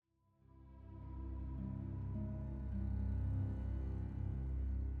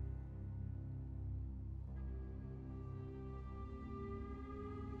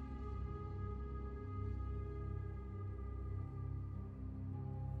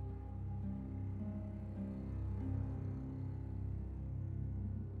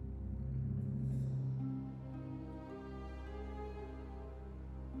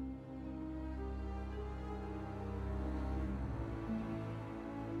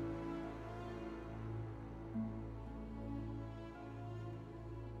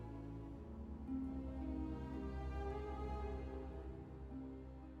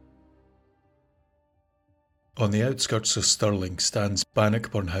On the outskirts of Stirling stands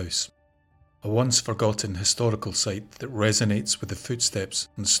Bannockburn House, a once forgotten historical site that resonates with the footsteps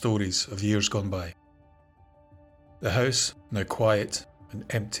and stories of years gone by. The house, now quiet and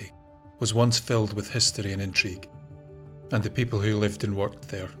empty, was once filled with history and intrigue, and the people who lived and worked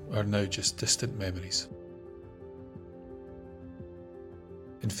there are now just distant memories.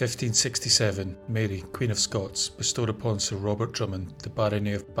 In 1567, Mary, Queen of Scots, bestowed upon Sir Robert Drummond the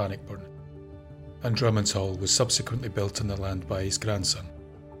barony of Bannockburn, and Drummond's Hall was subsequently built on the land by his grandson.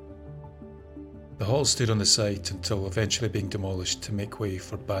 The hall stood on the site until eventually being demolished to make way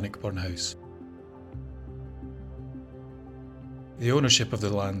for Bannockburn House. The ownership of the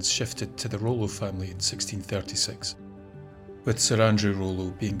lands shifted to the Rollo family in 1636, with Sir Andrew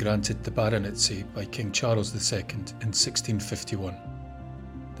Rollo being granted the baronetcy by King Charles II in 1651.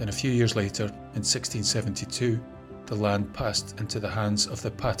 Then a few years later, in 1672, the land passed into the hands of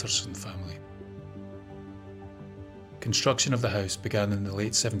the Patterson family. Construction of the house began in the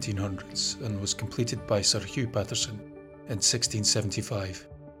late 1700s and was completed by Sir Hugh Patterson in 1675.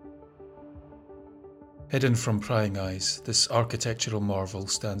 Hidden from prying eyes, this architectural marvel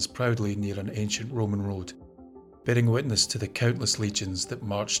stands proudly near an ancient Roman road, bearing witness to the countless legions that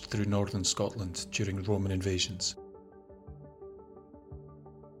marched through northern Scotland during Roman invasions.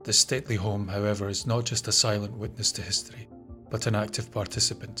 This stately home, however, is not just a silent witness to history, but an active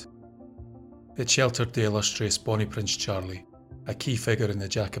participant. It sheltered the illustrious Bonnie Prince Charlie, a key figure in the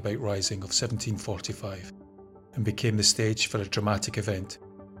Jacobite Rising of 1745, and became the stage for a dramatic event,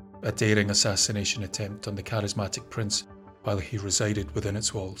 a daring assassination attempt on the charismatic prince while he resided within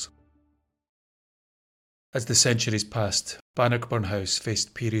its walls. As the centuries passed, Bannockburn House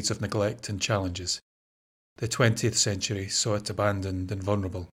faced periods of neglect and challenges. The 20th century saw it abandoned and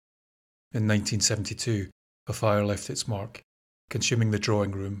vulnerable. In 1972, a fire left its mark, consuming the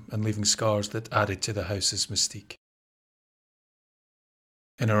drawing room and leaving scars that added to the house's mystique.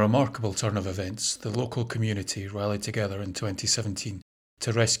 In a remarkable turn of events, the local community rallied together in 2017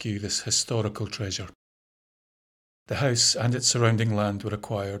 to rescue this historical treasure. The house and its surrounding land were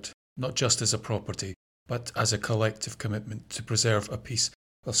acquired, not just as a property, but as a collective commitment to preserve a piece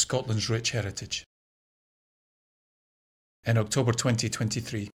of Scotland's rich heritage. In October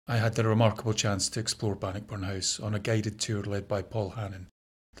 2023, I had the remarkable chance to explore Bannockburn House on a guided tour led by Paul Hannon,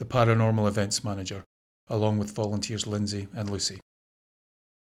 the paranormal events manager, along with volunteers Lindsey and Lucy.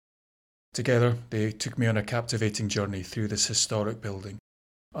 Together, they took me on a captivating journey through this historic building,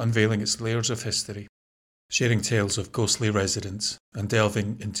 unveiling its layers of history, sharing tales of ghostly residents, and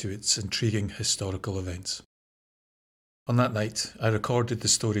delving into its intriguing historical events. On that night, I recorded the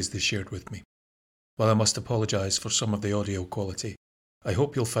stories they shared with me. While I must apologise for some of the audio quality, I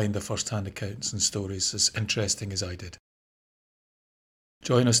hope you'll find the first-hand accounts and stories as interesting as I did.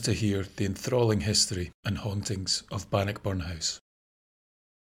 Join us to hear the enthralling history and hauntings of Bannockburn House.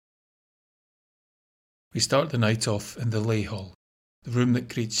 We start the night off in the lay hall, the room that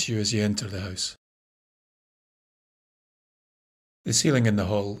greets you as you enter the house. The ceiling in the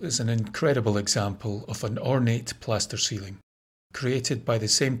hall is an incredible example of an ornate plaster ceiling, created by the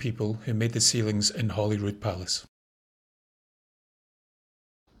same people who made the ceilings in Holyrood Palace.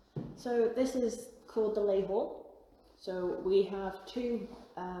 So this is called the lay hall. So we have two,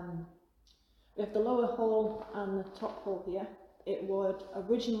 we have the lower hall and the top hall here. It would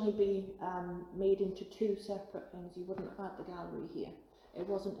originally be made into two separate things. You wouldn't have had the gallery here. It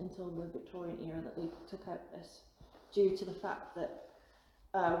wasn't until the Victorian era that they took out this, due to the fact that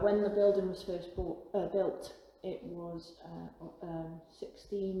when the building was first built, it was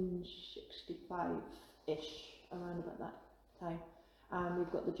 1665-ish, around about that time. And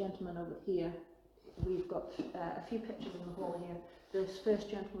we've got the gentleman over here. We've got a few pictures in the hall here. This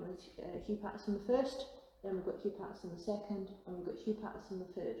first gentleman is Hugh Patterson the first, then we've got Hugh Patterson the second, and we've got Hugh Patterson the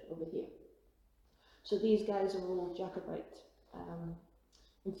third over here. So these guys are all Jacobite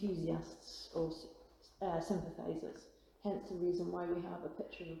enthusiasts or sympathisers. Hence the reason why we have a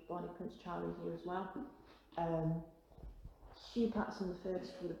picture of Bonnie Prince Charlie here as well. Hugh Patterson the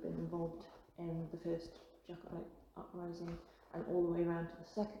first would have been involved in the first Jacobite uprising, and all the way around to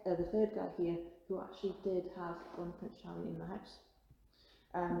the third guy here, who actually did have Bonnie Prince Charlie in the house.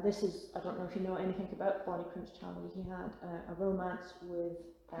 This is, I don't know if you know anything about Bonnie Prince Charlie. He had a romance with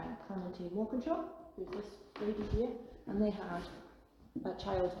Clementine Walkinshaw, who's this lady here, and they had a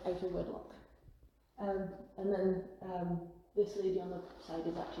child out of wedlock. And then this lady on the side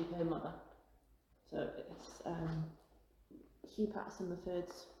is actually her mother. So it's Hugh Patterson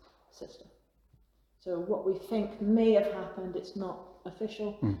III's sister. So what we think may have happened, it's not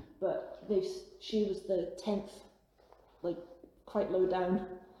official, but she was the 10th, like quite low down,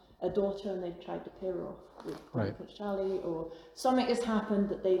 a daughter, and they've tried to pair her off. with Right. Prince Charlie, or something has happened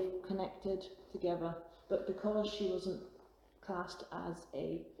that they've connected together. But because she wasn't classed as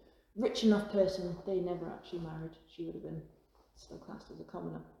a rich enough person, they never actually married. She would have been still classed as a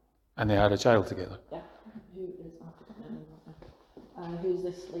commoner. And they had a child together. Yeah. Who is who's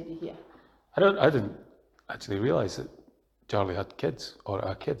this lady here? I didn't actually realise that Charlie had kids, or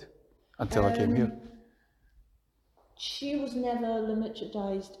a kid, until I came here. She was never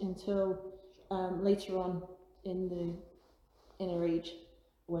lemurtrized until later on in her age,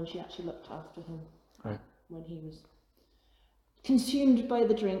 when she actually looked after him. Right. When he was consumed by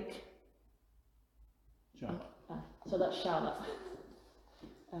the drink. Charlotte. So that's Charlotte.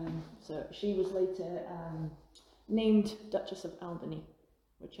 So she was later named Duchess of Albany,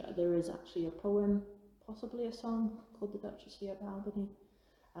 which there is actually a poem, possibly a song, called The Duchess of Albany.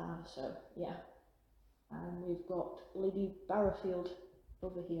 So yeah, and we've got Lady Barrowfield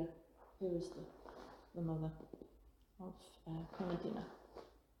over here, who is the mother of Clementina.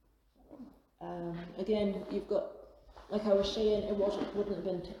 Again, you've got, like I was saying, wouldn't have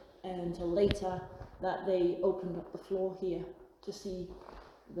been until later that they opened up the floor here to see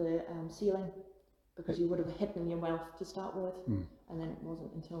the ceiling, because you would have hidden your wealth to start with, and then it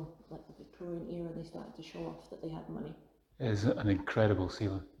wasn't until like the Victorian era they started to show off that they had money. It is an incredible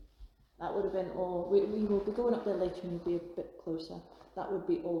ceiling. That would have been all, we will be going up there later and we'll be a bit closer. That would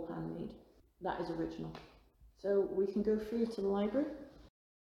be all handmade. That is original. So we can go through to the library.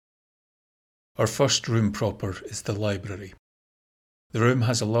 Our first room proper is the library. The room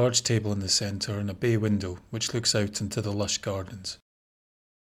has a large table in the centre and a bay window which looks out into the lush gardens.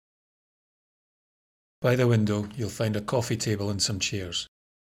 By the window you'll find a coffee table and some chairs,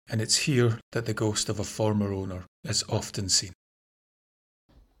 and it's here that the ghost of a former owner is often seen.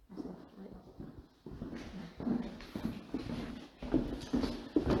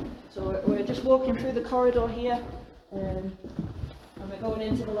 So we're just walking through the corridor here, and we're going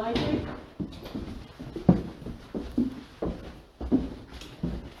into the library.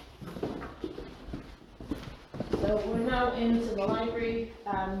 So we're now into the library.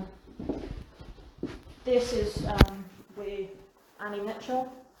 This is where Annie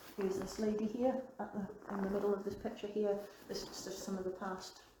Mitchell, who's this lady here in the middle of this picture here. This is just some of the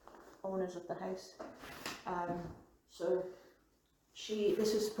past owners of the house. So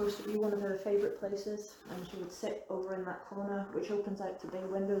this is supposed to be one of her favourite places, and she would sit over in that corner, which opens out to bay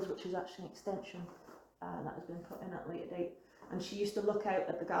windows, which is actually an extension that has been put in at a later date. And she used to look out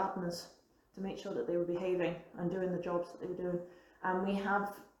at the gardeners to make sure that they were behaving and doing the jobs that they were doing. And we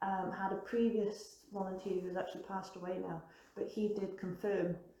have had a previous volunteer who's actually passed away now, but he did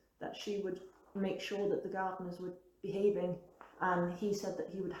confirm that she would make sure that the gardeners were behaving, and he said that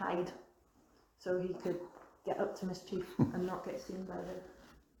he would hide so he could get up to mischief and not get seen by them.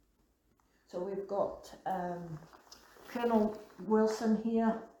 So we've got Colonel Wilson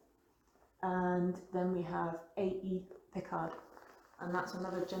here, and then we have A.E. Pickard, and that's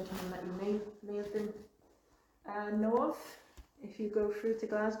another gentleman that you may have been know of. If you go through to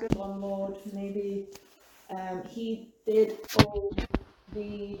Glasgow, one lord, maybe he did all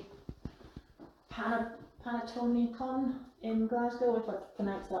the Panatonicon in Glasgow, if I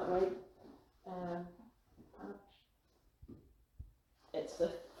pronounced that right. It's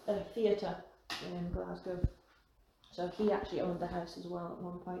the theatre in Glasgow. So he actually owned the house as well at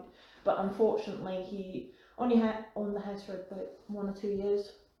one point. But unfortunately, he only owned the house for about 1 or 2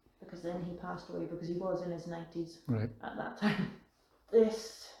 years, because then he passed away because he was in his 90s at that time.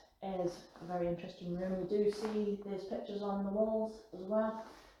 This is a very interesting room. We do see there's pictures on the walls as well.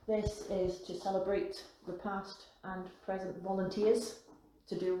 This is to celebrate the past and present volunteers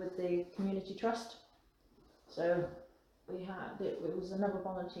to do with the community trust. So it was another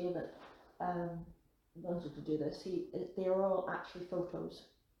volunteer that wanted to do this. They are all actually photos.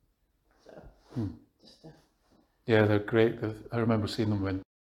 So Yeah, they're great. I remember seeing them when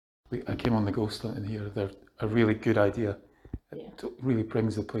I came on the ghost hunting here. They're a really good idea. It really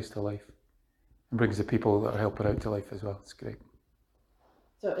brings the place to life and brings the people that are helping out to life as well. It's great.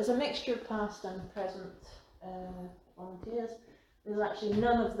 So it's a mixture of past and present volunteers. There's actually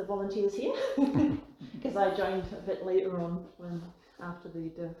none of the volunteers here because I joined a bit later on after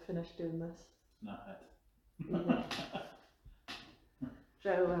they'd finished doing this. Not Yeah.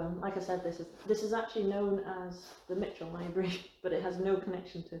 So, like I said, this is actually known as the Mitchell Library, but it has no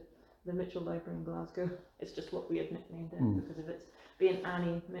connection to the Mitchell Library in Glasgow. It's just what we had nicknamed it because of its being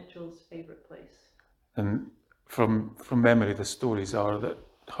Annie Mitchell's favourite place. And from memory, the stories are that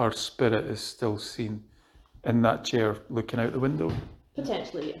her spirit is still seen in that chair looking out the window.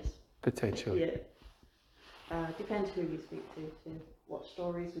 Potentially, yes. Potentially. Yeah. Depends who you speak to what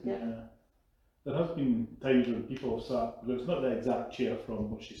stories we get. Yeah. There has been times when people have sat, but it's not the exact chair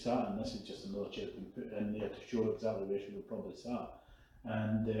from what she sat in, this is just another chair that's been put in there to show exactly where she would probably sat.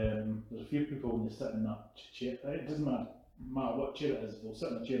 And there's a few people when they sit in that chair, it doesn't matter what chair it is, they'll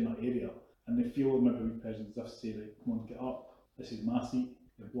sit in a chair in that area and they feel maybe a wee presence as if to say, like, come on, get up, this is my seat,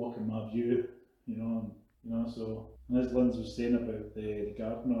 you're blocking my view, so. And as Lindsey was saying about the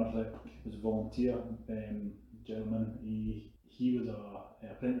gardener, Rick was a volunteer gentleman, he was an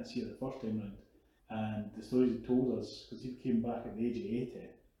apprentice here the first time round. And the stories he told us, because he came back at the age of 80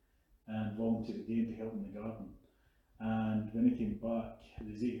 and volunteered again to help in the garden. And when he came back, it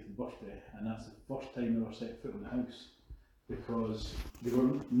was his 80th birthday, and that's the first time they ever set foot in the house, because they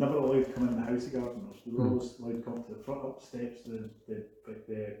were never allowed to come in the house, the gardeners. They were always allowed to come up to the front, up the steps,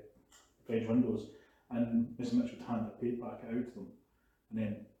 the French windows, and Mr. Mitchell would hand the paper packet out to them, and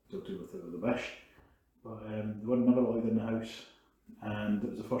then they'll do with it with a wish. But they were never allowed in the house, and it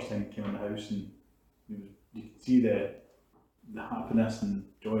was the first time he came in the house, and you could see the happiness and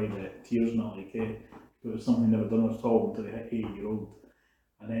joy, the tears and that, like, it was something never done at all until they hit 80-year-old.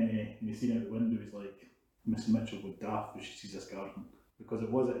 And then when you see out the window, he's like, Mrs. Mitchell would daft when she sees this garden, because it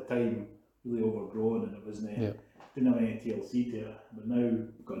was at the time really overgrown and it wasn't didn't have any TLC to it. But now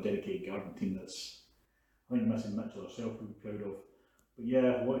we've got a dedicated garden team that's, I think Mrs. Mitchell herself would be proud of. But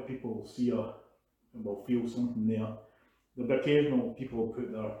yeah, a lot of people see her and will feel something there. There'll be occasional people will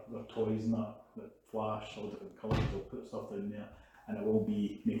put their toys and that flash, all different colours, they'll put stuff down there and it will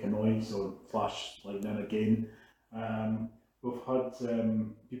be make a noise or flash like now and again. We've had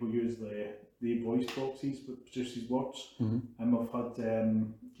people use the voice proxies that produce these words, and we've had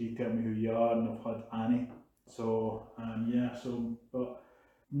Can You Tell Me Who You Are, and we've had Annie. So but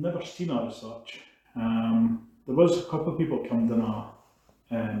never seen her as such. There was a couple of people come on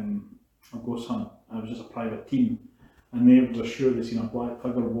a ghost hunt, and it was just a private team, and they were just sure they seen a black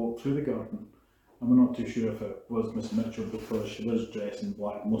figure walk through the garden. And we're not too sure if it was Miss Mitchell, because she was dressed in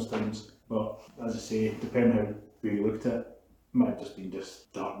black most times. But as I say, depending how we looked at it, it might have just been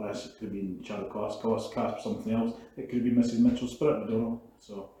just darkness, it could have been shadow cast or something else. It could have been Mrs. Mitchell's spirit, we don't know.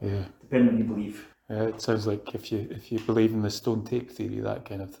 So depending on what you believe. Yeah, it sounds like if you believe in the stone tape theory, that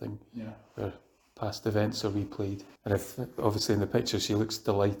kind of thing. Yeah. Where past events are replayed. And if obviously in the picture she looks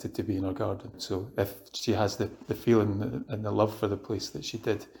delighted to be in her garden. So if she has the feeling and the love for the place that she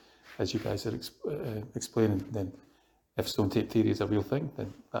did, as you guys are explaining, then if stone tape theory is a real thing,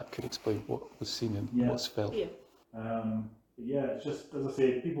 then that could explain what was seen and what's felt. Yeah, it's just, as I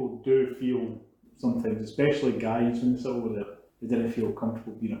say, people do feel sometimes, especially guys when they sit over there, they didn't feel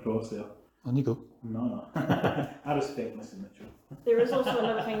comfortable being across there. On you go. No. I respect Mrs. Mitchell. There is also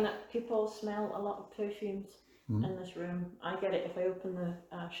another thing that people smell a lot of perfumes in this room. I get it if I open the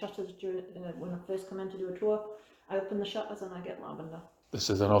shutters when I first come in to do a tour. I open the shutters and I get lavender. This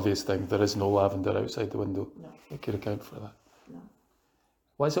is an obvious thing. There is no lavender outside the window. No. It could account for that. No.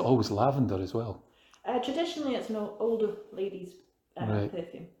 Why is it always lavender as well? Traditionally, it's an older ladies'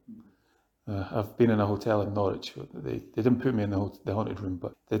 perfume. I've been in a hotel in Norwich. They didn't put me in the haunted room,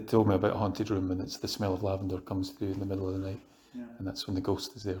 but they told me about a haunted room, and it's the smell of lavender comes through in the middle of the night, and that's when the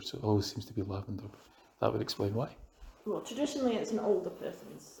ghost is there. So it always seems to be lavender. That would explain why. Well, traditionally, it's an older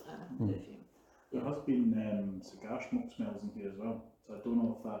person's perfume. There has been cigar smoke smells in here as well, so I don't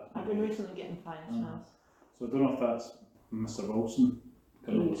know if that... I've been recently getting fire smells. So I don't know if that's Mr. Wilson.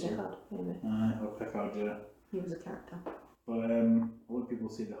 Pickard, maybe. Or Pickard, yeah. He was a character. But a lot of people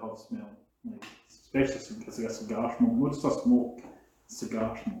say they have smell, like, especially because they got cigar smoke, not just a smoke,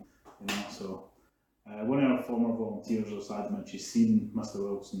 cigar smoke, so... one of our former volunteers was adamant she's seen Mr.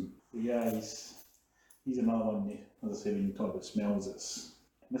 Wilson. But yeah, he's another one, as I say, when you talk about smells, it's...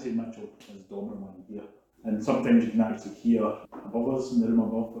 Mrs. Mitchell is the dominant one here. And sometimes you can actually hear above us, in the room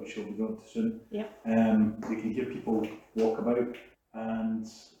above, which she'll be going to soon. Yeah. You can hear people walk about, and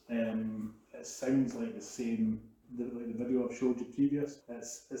it sounds like the same, like the video I've showed you previous.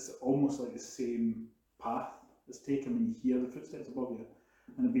 It's almost like the same path that's taken when you hear the footsteps above you.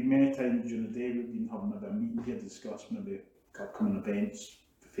 And there've been many times during the day we've been having maybe a meeting here to discuss maybe upcoming events,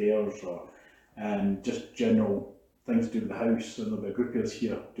 fairs, or just general things to do with the house, and there'll be a group of us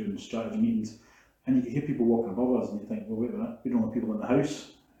here doing strategy meetings, and you can hear people walking above us, and you think, well, wait a minute, we don't have people in the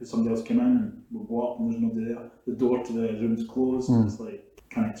house. Somebody else came in, and we'll go up, and there's nobody there. The door to the room's closed, and it's like,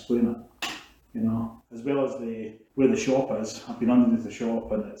 can't explain it, As well as where the shop is, I've been underneath the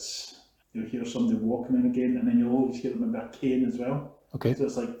shop, and you'll hear somebody walking in again, and then you'll always hear maybe a cane as well. Okay. So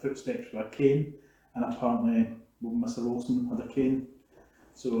it's like footsteps with a cane, and apparently Mr. Wilson had a cane.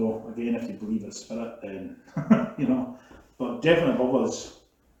 So again, if you believe in spirit, then but definitely above us,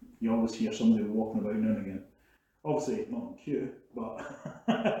 you always hear somebody walking about now and again. Obviously not on cue, but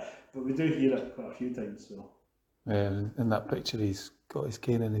but we do hear it quite a few times. So In that picture, he's got his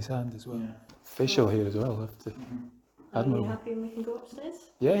cane in his hand as well. yeah. Facial hair as well. Are you Admirable. happy we can go upstairs?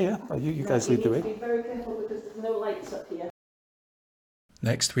 Yeah. You guys You lead the need to way. be very careful because there's no lights up here.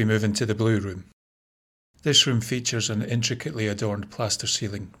 Next, we move into the blue room. This room features an intricately adorned plaster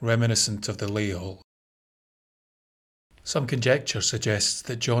ceiling reminiscent of the lay hall. Some conjecture suggests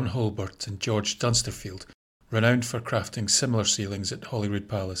that John Holbert and George Dunsterfield, renowned for crafting similar ceilings at Holyrood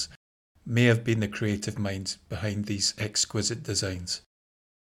Palace, may have been the creative minds behind these exquisite designs.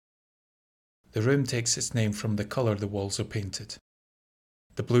 The room takes its name from the colour the walls are painted.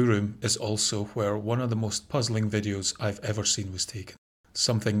 The blue room is also where one of the most puzzling videos I've ever seen was taken,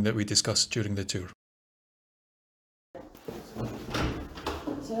 something that we discussed during the tour.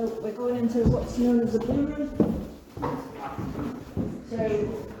 So we're going into what's known as the blue room. So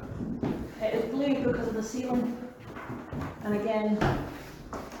it is blue because of the ceiling, and again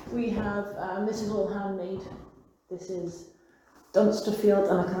we have this is all handmade. This is Dunsterfield,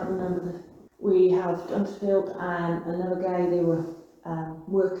 and I can't remember we have Dunsterfield and another guy. They were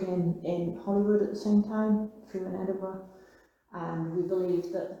working in Holyrood at the same time through in Edinburgh, and we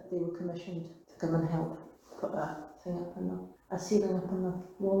believe that they were commissioned to come and help put a ceiling up on the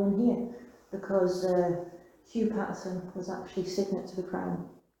wall in here, because Hugh Patterson was actually signet to the Crown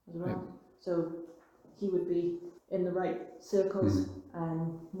as well. Right. So he would be in the right circles,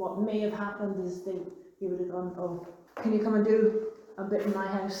 and what may have happened is he would have gone, oh, can you come and do a bit in my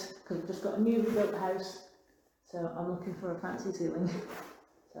house, because I've just got a new built house, so I'm looking for a fancy ceiling.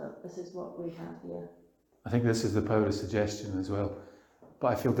 So this is what we have here. I think this is the power of suggestion as well. But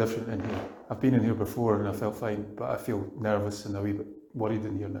I feel different in here. I've been in here before and I felt fine, but I feel nervous and a wee bit worried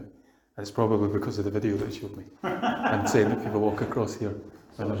in here now. And it's probably because of the video that you showed me. And saying that people walk across here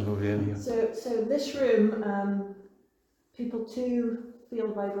when there's nobody in here. So this room, people too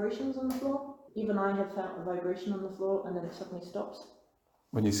feel vibrations on the floor. Even I have felt a vibration on the floor and then it suddenly stops.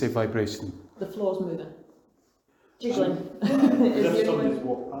 When you say vibration? The floor's moving. Jiggling. If somebody's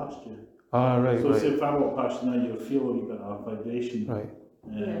walked past you. Ah, right. So say if I walk past you now, you'll feel a wee bit of vibration. Right.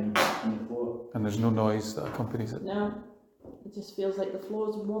 On the floor. And there's no noise that accompanies it? No, it just feels like the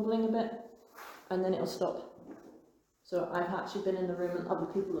floor's wobbling a bit and then it'll stop. So I've actually been in the room and other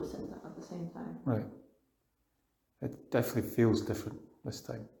people have said that at the same time. Right. It definitely feels different this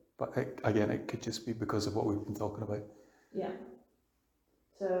time. But again, it could just be because of what we've been talking about. Yeah.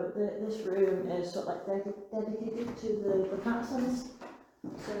 So this room is sort of like dedicated to the Pattersons.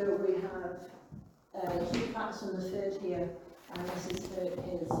 So we have Hugh Patterson III here, and this is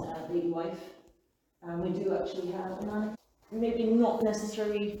his lady wife. And we do actually have a mannequin, maybe not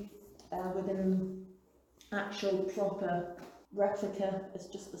necessarily with an actual proper replica, it's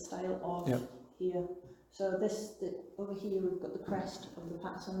just the style of here. So over here we've got the crest of the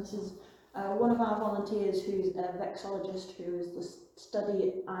Patterson. This is one of our volunteers who's a vexillologist who is the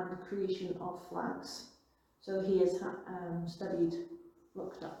study and creation of flags. So he has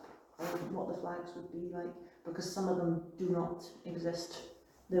looked up what the flags would be like, because some of them do not exist.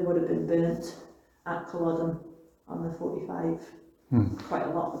 They would have been burnt at Culloden on the 45. Quite a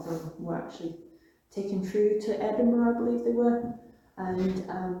lot of them were actually taken through to Edinburgh, I believe they were, and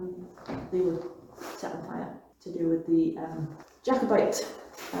they were set on fire to do with the Jacobite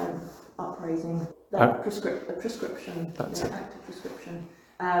uprising, the prescription, active prescription.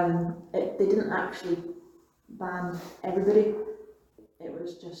 They didn't actually ban everybody. It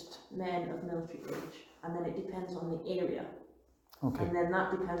was just men of military age, and then it depends on the area. Okay. And then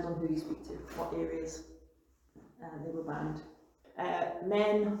that depends on who you speak to, what areas they were banned.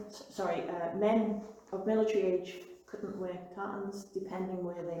 Men of military age couldn't wear tartans depending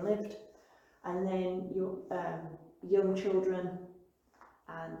where they lived, and then young children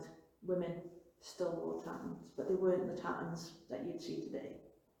and women still wore tartans, but they weren't the tartans that you'd see today.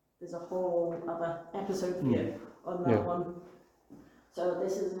 There's a whole other episode here on that one. So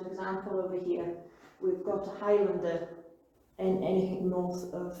this is an example over here. We've got a Highlander, and anything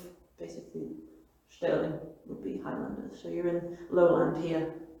north of basically Stirling would be Highlanders. So you're in Lowland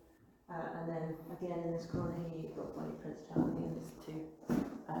here, and then again in this corner here you've got Bonnie Prince Charlie and these two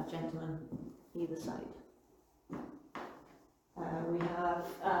gentlemen either side. We have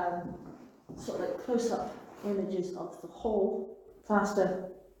sort of like close-up images of the whole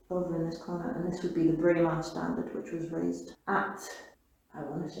plaster over in this corner, and this would be the Braemar standard, which was raised at, I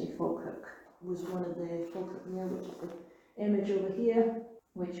want to say Falkirk, was one of the Falkirk Mill, which is the image over here,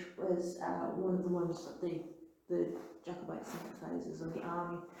 which was one of the ones that the Jacobite sympathisers and the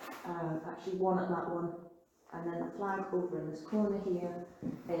army actually won at that one. And then the flag over in this corner here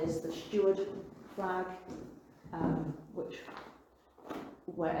is the Stuart flag, which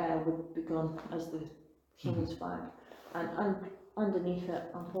would be gone as the King's flag, and underneath it,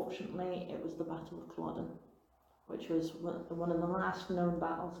 unfortunately, it was the Battle of Culloden, which was one of the last known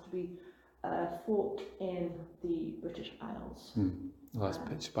battles to be fought in the British Isles. Last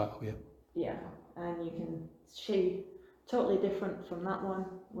pitched battle, yeah. Yeah, and you can see totally different from that one.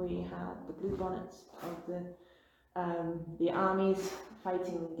 We had the blue bonnets of the armies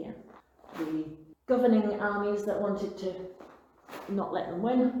fighting again, the governing armies that wanted to not let them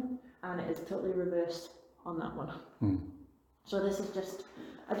win, and it is totally reversed on that one. So this is just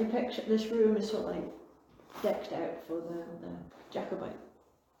a depiction. This room is sort of like decked out for the Jacobite,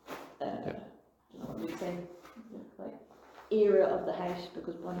 I don't know what we'd say, like era of the house,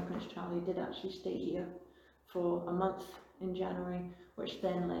 because Bonnie Prince Charlie did actually stay here for a month in January, which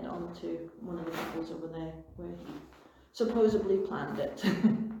then led on to one of the battles over there where he supposedly planned it.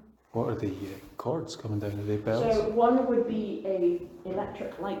 What are the cords coming down? Are they bells? So one would be a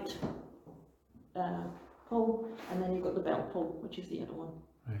electric light pole, and then you've got the bell pole, which is the other one,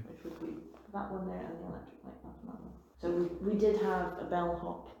 which would be that one there and the electric light up that one. So we did have a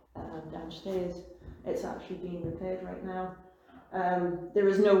bellhop downstairs. It's actually being repaired right now. There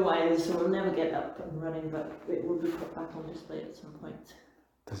is no wires, so we'll never get up and running, but it will be put back on display at some point.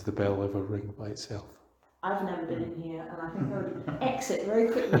 Does the bell ever ring by itself? I've never been in here, and I think I would exit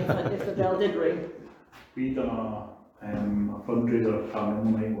very quickly if the bell did ring. We done a fundraiser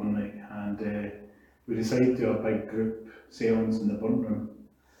paranormal night one night, and we decided to do a big group seance in the burnt room.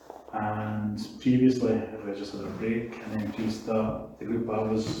 And previously, we just had a break, and then the group I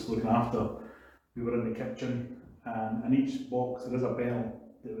was looking after, we were in the kitchen, and in each box there is a bell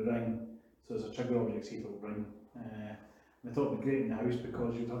that would ring, so there's a trigger object, see if it will ring. We thought it would be great in the house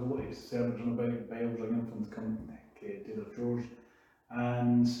because you'd have a lot of servants running about, bells ringing for them to come do their chores.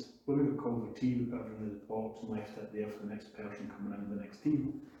 And when we got called for tea, we put everything in the box and left it there for the next person coming in with the next tea.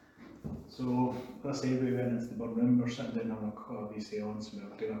 So that's it, we went into the burn room, we were sitting down having a wee seance, and we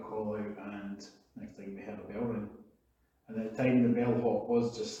were doing a call out, and next thing we heard a bell ring. And at the time the bellhop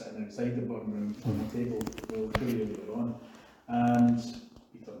was just sitting outside the burn room on the table, we'll show you later on. And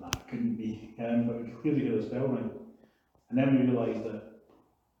we thought, nah, it couldn't be, but we could clearly hear this bell ring. And then we realised that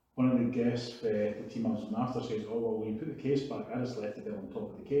one of the guests for the team I was looking after says, oh well, when you put the case back, I just left the bell on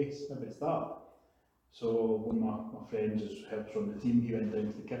top of the case, maybe it's that. So one of my friends who helps run the team, he went down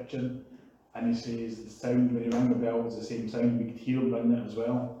to the kitchen and he says the sound when he rang the bell was the same sound, we could hear him ring it as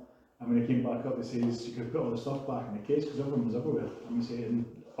well. And when he came back up, he says you could put all the stuff back in the case because everyone was everywhere. And he said, and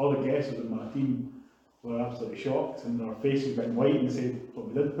all the guests in my team were absolutely shocked and their faces went white and said, but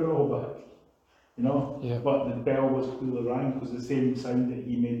we did put it all back. You know, but the bell was clearly rang because the same sound that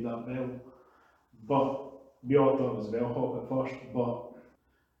he made that bell. But we all thought it was a bellhop at first, but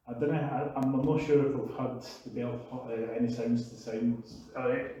I don't know, I'm not sure if we've had the bellhop, any sounds to sound,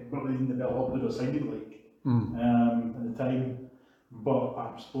 what the bellhop would have sounded like at the time. But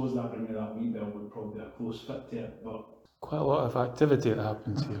I suppose that ringing that wee bell would probably be a close fit to it. But quite a lot of activity that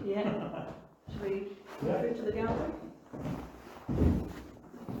happens here. Yeah. Should we go through to the gallery?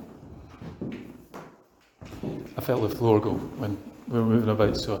 I felt the floor go when we were moving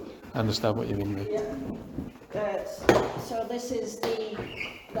about, so I understand what you mean there. Yeah. So this is the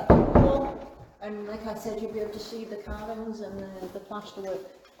upper wall, and like I said, you'll be able to see the carvings and the plasterwork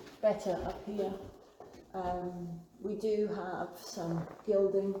better up here. We do have some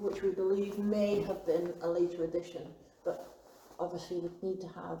gilding, which we believe may have been a later addition, but obviously we'd need to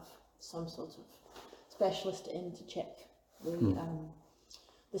have some sort of specialist in to check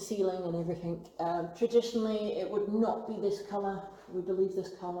the ceiling and everything. Traditionally, it would not be this colour. We believe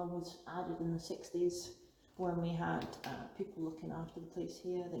this colour was added in the 60s when we had people looking after the place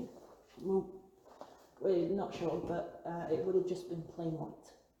here. I think we're not sure, but it would have just been plain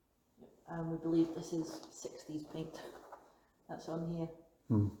white. We believe this is 60s paint that's on here.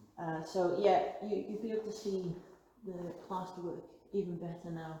 So yeah, you'd be able to see the plasterwork even better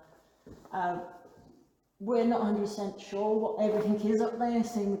now. We're not 100% sure what everything is up there,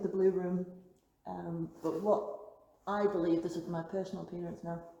 same with the blue room, but what I believe, this is my personal appearance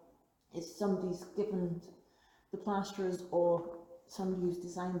now, is somebody's given the plasterers or somebody who's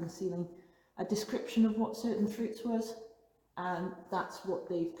designed the ceiling a description of what certain fruits was, and that's what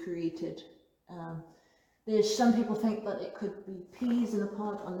they've created. There's some people think that it could be peas in a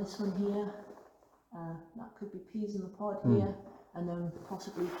pod on this one here, that could be peas in the pod here, and then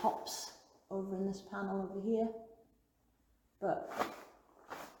possibly hops over in this panel over here. But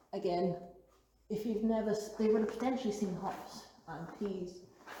again, if you've never, they would have potentially seen hops and peas,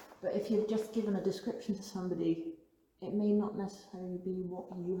 but if you've just given a description to somebody, it may not necessarily be what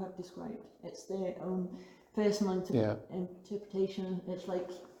you have described. It's their own personal Yeah. interpretation. It's like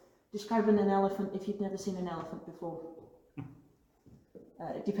describing an elephant if you've never seen an elephant before.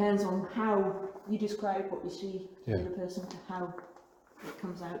 It depends on how you describe what you see to the person to how it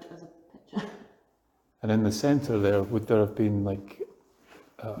comes out as a picture. And in the centre there, would there have been like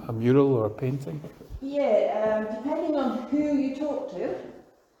a mural or a painting? Yeah, depending on who you talk to,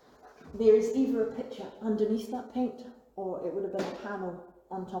 there is either a picture underneath that paint or it would have been a panel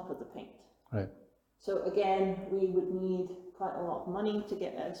on top of the paint. Right. So again, we would need quite a lot of money to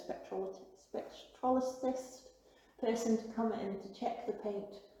get a spectrologist person to come in to check the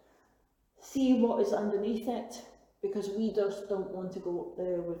paint, see what is underneath it, because we just don't want to go up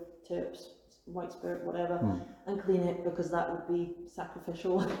there with turps, white spirit, whatever, and clean it, because that would be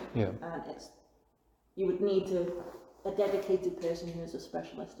sacrificial. Yeah. And you would need a dedicated person who is a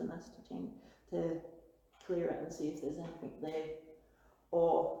specialist in this to clear it and see if there's anything there,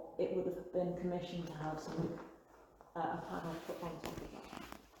 or it would have been commissioned to have a panel put on top of that.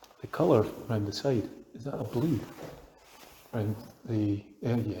 The colour around the side, is that a blue? Around the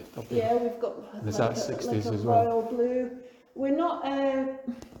Yeah, we've got and is that 60s like as well? royal blue. We're not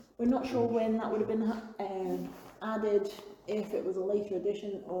sure when that would have been added, if it was a later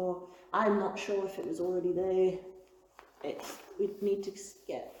addition, or I'm not sure if it was already there. We'd need to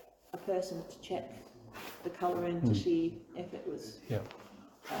get a person to check the colouring to see if it was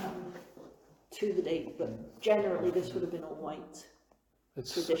to the date, but generally this would have been all white.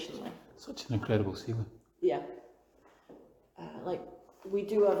 It's traditionally. Such an incredible ceiling. Yeah. Like, we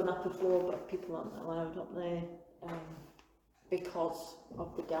do have an upper floor, but people aren't allowed up there because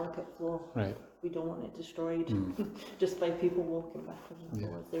of the delicate floor. Right. We don't want it destroyed just by people walking backwards and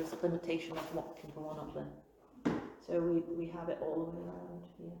forwards. There's a limitation of what can go on up there. So we have it all the way around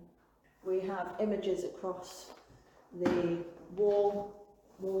here. We have images across the walls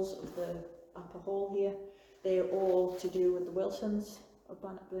of the upper hall here. They're all to do with the Wilsons of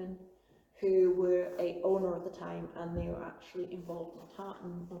Bannockburn, who were a owner at the time, and they were actually involved in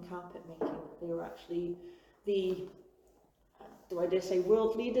tartan and carpet making. They were actually the, do I dare say,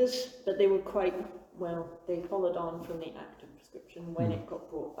 world leaders, but they were quite, well, they followed on from the Act of Prescription when it got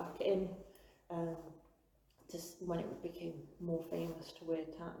brought back in, just when it became more famous to wear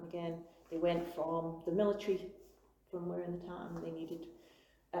tartan again. They went from the military, from wearing the tartan, they needed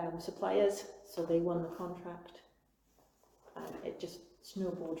suppliers, so they won the contract, and it just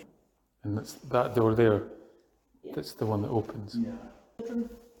snowballed. And that's that door there, that's the one that opens. Yeah. Children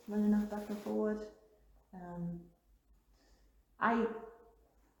running up back and forward. I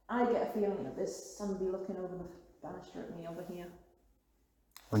get a feeling that there's somebody looking over the banister at me over here.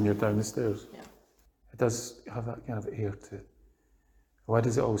 When you're down the stairs? Yeah. It does have that kind of air to it. Why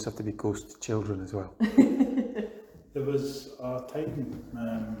does it always have to be ghost children as well? There was a time,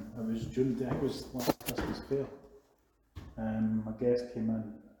 it was June, I think it was last Christmas Fair. A guest came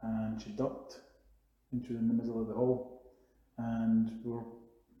in and she ducked into in the middle of the hall, and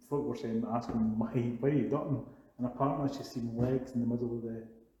folk were asking why are you ducking? And apparently she's seen legs in the middle of the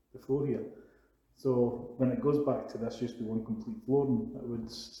floor here. So when it goes back to this used to be one complete flooring, it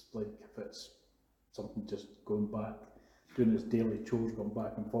would, like, if it's something just going back, doing its daily chores, going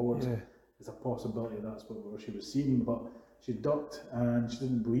back and forward, there's a possibility that's what she was seeing. But she ducked and she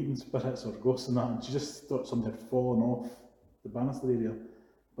didn't believe in spirits or ghosts and that, and she just thought something had fallen off the banister area.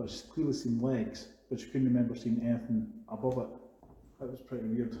 But she's clearly seen legs, but she couldn't remember seeing anything above it. That was pretty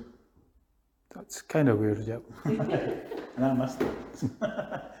weird. That's kind of weird, yep. And I missed it,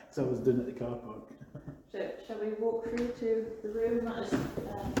 because I was doing it at the car park. So, shall we walk through to the room that is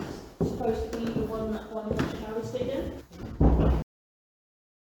supposed to be the one that Charlie stayed in?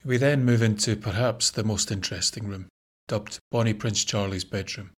 We then move into perhaps the most interesting room, dubbed Bonnie Prince Charlie's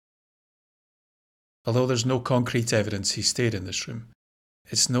bedroom. Although there's no concrete evidence he stayed in this room,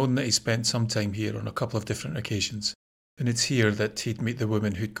 it's known that he spent some time here on a couple of different occasions, and it's here that he'd meet the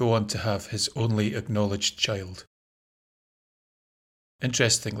woman who'd go on to have his only acknowledged child.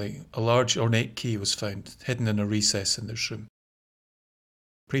 Interestingly, a large ornate key was found hidden in a recess in this room.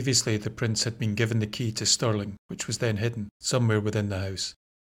 Previously, the prince had been given the key to Stirling, which was then hidden somewhere within the house.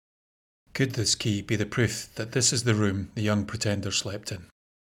 Could this key be the proof that this is the room the young pretender slept in?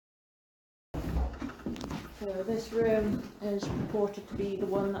 So this room is reported to be the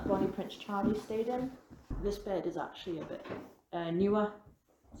one that Bonnie Prince Charlie stayed in. This bed is actually a bit newer,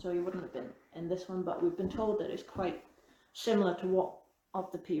 so he wouldn't have been in this one, but we've been told that it's quite similar to what of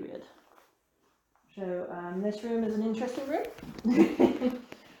the period. So this room is an interesting room.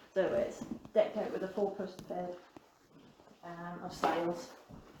 So it's decked out with a 4-post bed of styles.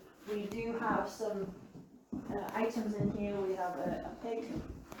 We do have some items in here. We have a pig,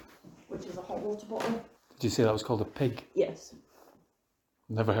 which is a hot water bottle. Did you say that was called a pig? Yes.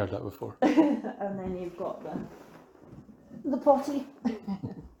 Never heard that before. And then you've got the potty,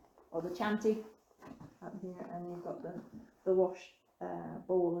 or the chanty up here, and you've got the wash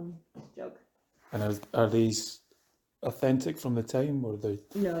bowl and jug. And are these authentic from the time, or are they?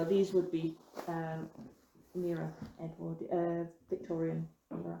 No, these would be nearer Edward, Victorian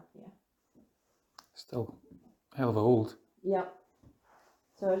era, yeah. Still hell of a old. Yeah.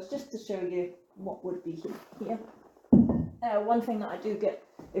 So it's just to show you what would be here. One thing that I do get,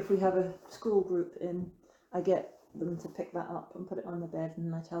 if we have a school group in, I get them to pick that up and put it on the bed,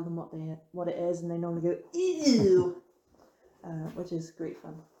 and I tell them what it is, and they normally go, ew, which is great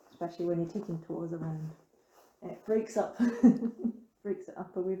fun, especially when you're taking tours around. It breaks it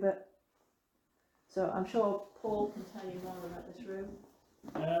up a wee bit. So I'm sure Paul can tell you more about this room.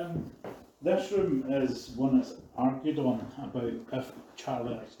 This room is one that's argued on about if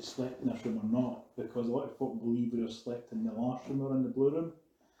Charlie actually slept in this room or not, because a lot of folk believe he slept in the last room or in the blue room.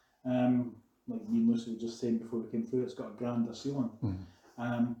 Like me and Lucy were just saying before we came through, it's got a grander ceiling.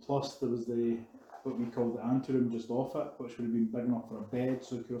 Plus there was what we call the anteroom just off it, which would have been big enough for a bed,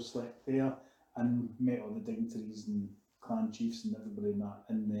 so he could have slept there and met all the dignitaries and clan chiefs and everybody in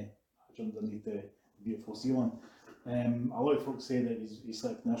the underneath the beautiful ceiling. A lot of folks say that he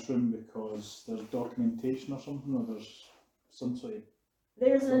slept in this room because there's documentation or something, or there's some sort of...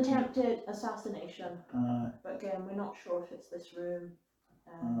 There is an attempted assassination, but again, we're not sure if it's this room,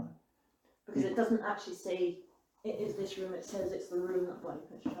 because it doesn't actually say it is this room. It says it's the room that Bonnie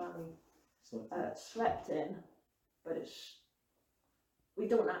Prince Charlie slept in, but we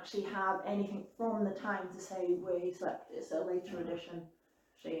don't actually have anything from the time to say where he slept. It's a later addition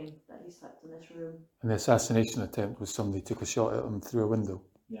saying that he slept in this room. And the assassination attempt was somebody took a shot at him through a window?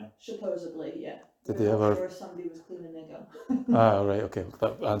 Yeah. Supposedly, yeah. Did they ever... Or somebody was cleaning their gun. Right, okay.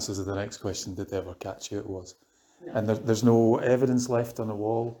 That answers the next question. Did they ever catch who it was? No. And there's no evidence left on the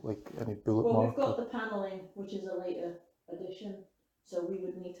wall, like any bullet mark? Well, we've got the panelling, which is a later addition, so we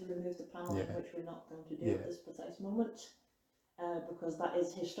would need to remove the panelling, which we're not going to do at this precise moment, because that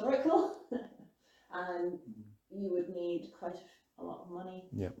is historical, and you would need quite a lot of money,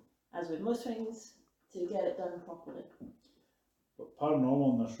 as with most things, to get it done properly. But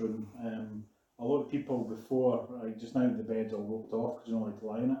paranormal in this room, a lot of people before, just now the bed's all roped off because you don't like to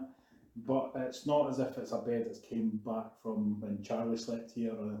lie in it, but it's not as if it's a bed that's came back from when Charlie slept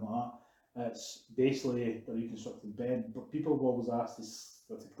here or anything like that. It's basically a reconstructed bed, but people have always asked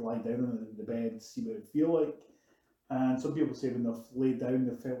to lie down on the bed to see what it would feel like, and some people say when they've laid down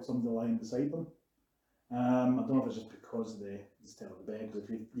they've felt somebody lying beside them. I don't know if it's just because of the style of the bed, because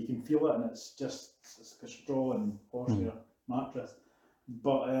you can feel it, and it's like a straw and horsehair mattress.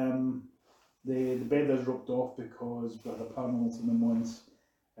 But the bed is roped off because we had a paranormal team in once.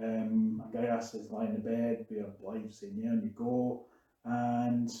 A guy asked us to lie in the bed, we are obliged saying yeah, and you go.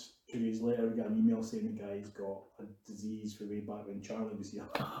 And 2 days later we got an email saying the guy's got a disease for way back when Charlie was here.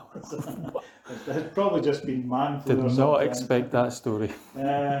 It's probably just been man flu. Did not expect that story.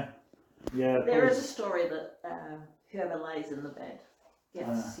 Yeah. There is a story that whoever lies in the bed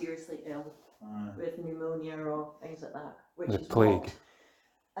gets seriously ill with pneumonia or things like that, which The is plague.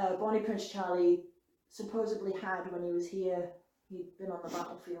 what Bonnie Prince Charlie supposedly had when he was here. He'd been on the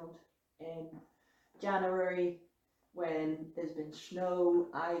battlefield in January when there's been snow,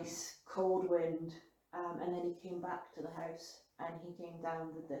 ice, cold wind, and then he came back to the house and he came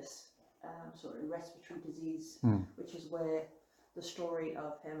down with this sort of respiratory disease, which is where the story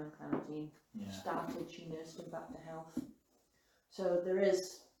of him and Clementine started. She nursed him back to health. So there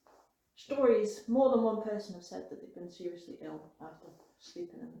is stories, more than one person have said that they've been seriously ill after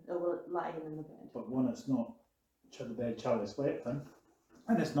lying in the bed. But one, it's not the bed Charlie slept in,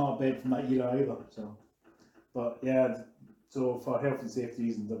 and it's not a bed from that era either. So, but yeah, so for health and safety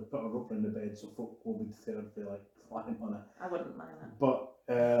reasons, they've put a rope around the bed so folk will be deterred by like lying on it. I wouldn't mind that. But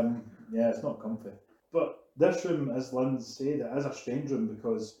yeah, it's not comfy. But this room, as Lynn said, it is a strange room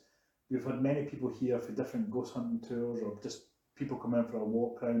because we've had many people here for different ghost hunting tours, or just people come in for a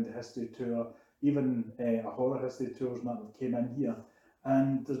walk around the history tour, even a horror history tours and that came in here.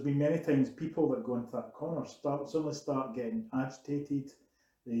 And there's been many times people that go into that corner suddenly start getting agitated.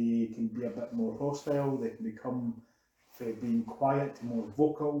 They can be a bit more hostile. They can become from being quiet to more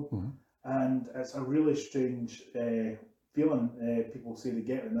vocal, and it's a really strange feeling. People say they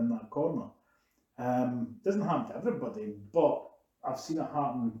get in that corner. Doesn't happen to everybody, but I've seen it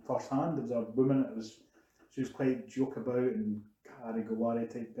happen firsthand. There was a woman she was quite joke about and happy-go-lucky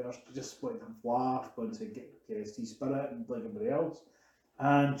type person. She just wanted to laugh, wanted to get see spirit and like everybody else.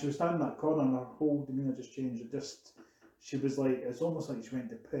 And she was standing in that corner and her whole demeanour just changed. She was like, it's almost like she went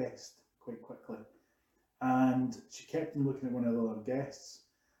depressed quite quickly. and she kept on looking at one of the other guests,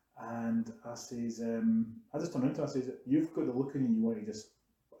 and I says, I just turned around to her, I says, you've got the look in you want to just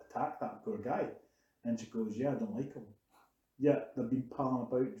attack that poor guy. And she goes, yeah, I don't like him. Yeah, they've been palling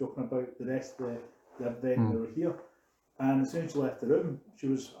about, joking about the rest of the event they were here. And as soon as she left the room, she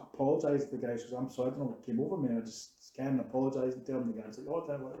was apologising to the guy. She goes, I'm sorry, I don't know what came over me. I just kind of apologising to him. The guy's like, oh,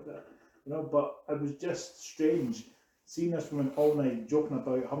 don't like that. You know, but it was just strange seeing this woman all night joking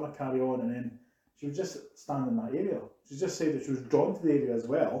about, having a carry on, and then she was just standing in that area. She just said that she was drawn to the area as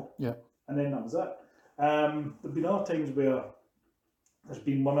well. Yeah. And then that was it. There've been other times where there's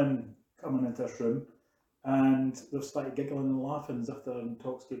been women coming into this room and they've started giggling and laughing as if they're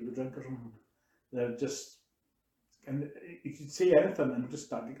intoxicated with drink or something. They're just, and you could say anything and just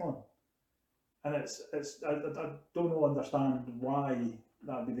start giggling. And I don't understand why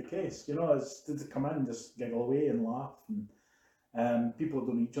that'd be the case. You know, it's to come in and just giggle away and laugh, and people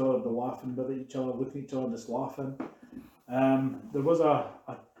don't know each other, they're laughing with each other, looking at each other, just laughing. There was a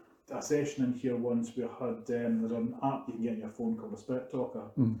session in here once we had, there's an app you can get on your phone called a Spirit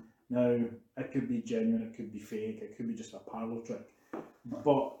Talker. Now, it could be genuine, it could be fake, it could be just a parlour trick.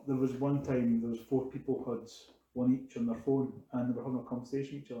 But there was one time, there was 4 people had one each on their phone, and they were having a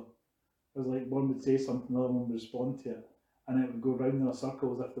conversation with each other. It was like one would say something, the other one would respond to it, and it would go round in a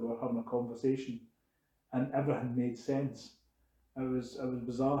circle as if they were having a conversation, and everything made sense. It was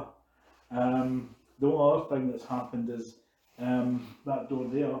bizarre. The only other thing that's happened is that door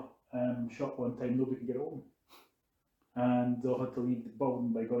there shut one time, nobody could get it open. And they'll have to leave the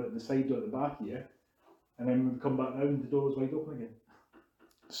building by going at the side door at the back here, and then when we come back round, the door was wide open again.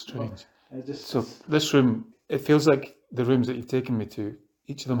 Strange. So this room, it feels like the rooms that you've taken me to,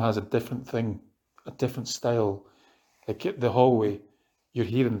 each of them has a different thing, a different style. Like the hallway, you're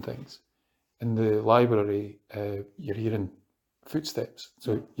hearing things. In the library, you're hearing footsteps.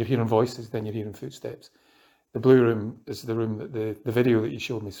 So you're hearing voices, then you're hearing footsteps. The blue room is the room that the video that you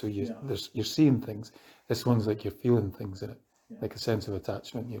showed me. So you're seeing things. This one's like you're feeling things in it, like a sense of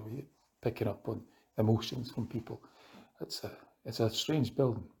attachment. You're picking up on emotions from people. It's a strange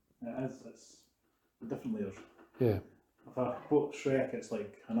building. It is. It's different layers. Yeah. If I quote Shrek, it's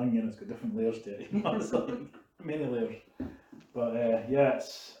like an onion. It's got different layers to it. It's like many layers. But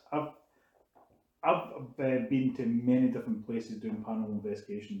I've been to many different places doing paranormal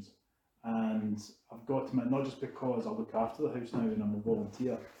investigations, and I've got to admit, not just because I look after the house now and I'm a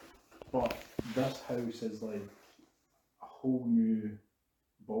volunteer, but this house is like a whole new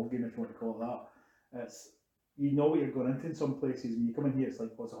ballgame, if you want to call it that. It's, you know what you're going into in some places, and you come in here, it's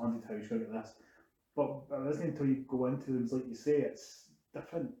like, what's a haunted house, you're going to get this. But it isn't until you go into them, like you say, it's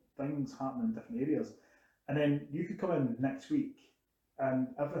different things happening in different areas. And then you could come in next week and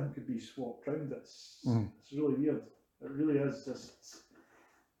everything could be swapped round. It's really weird. It really is just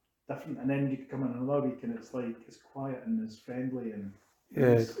different. And then you could come in another week and it's like, it's quiet and it's friendly. And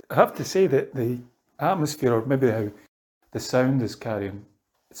yeah, I have to say that the atmosphere, or maybe how the sound is carrying,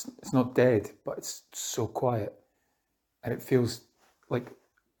 it's not dead, but it's so quiet. And it feels like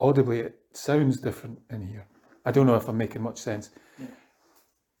audibly it sounds different in here. I don't know if I'm making much sense. Yeah.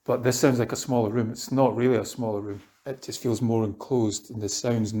 But this sounds like a smaller room. It's not really a smaller room. It just feels more enclosed, and the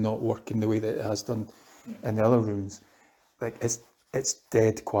sound's not working the way that it has done in the other rooms. Like it's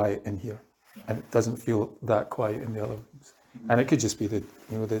dead quiet in here, and it doesn't feel that quiet in the other rooms. And it could just be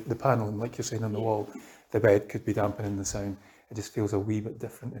the paneling, like you're saying, on the wall. The bed could be dampening the sound. It just feels a wee bit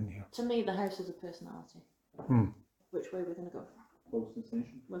different in here. To me, the house is a personality. Which way we're going to go? Close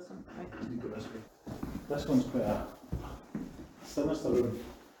destination. Listen, right. You go this way. This one's quite a sinister room.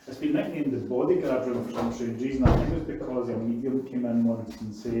 It's been nicknamed the bodyguard room for some strange reason. I think it was because a medium came in once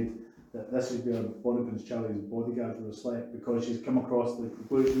and said that this is where Bonnie Prince Charlie's bodyguard would have slept, because she's come across the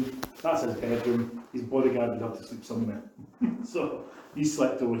conclusion that's his bedroom, his bodyguard would have to sleep somewhere. So he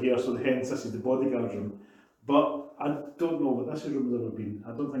slept over here, so hence this is the bodyguard room. But I don't know what this room has ever been.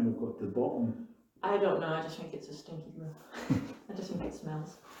 I don't think we've got to the bottom. I don't know, I just think it's a stinky room. I just think it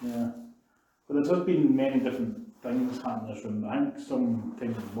smells. Yeah. But there's been many different things happening in this room. I think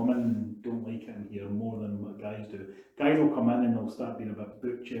sometimes women don't like it in here more than what guys do. Guys will come in and they'll start being a bit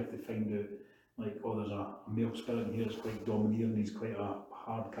butchy if they find out, like, oh, there's a male spirit in here that's quite domineering, he's quite a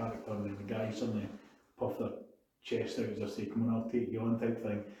hard character, and then the guys suddenly puff their chest out as they say, come on, I'll take you on, type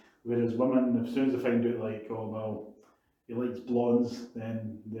thing. Whereas women, as soon as they find out, like, oh, well, he likes blondes,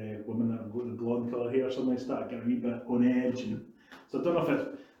 then the women that have got the blonde colour hair suddenly start getting a wee bit on edge. And so I don't know if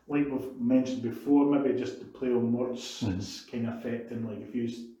it's, like we've mentioned before, maybe just the play on words is kind of affecting, like if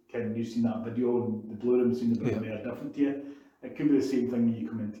you've seen that video and the blue room seemed a bit more different to you, it could be the same thing when you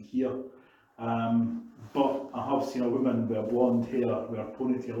come into here. But I have seen a woman with a blonde hair with a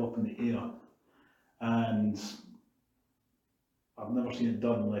ponytail up in the air, and I've never seen it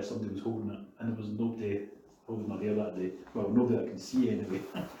done unless somebody was holding it, and there was nobody holding my hair that day. Well, nobody that I can see anyway.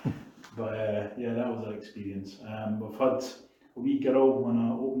 But yeah, that was an experience. We've had a wee girl on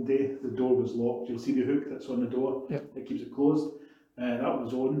an open day. The door was locked. You'll see the hook that's on the door. Yep. That keeps it closed. That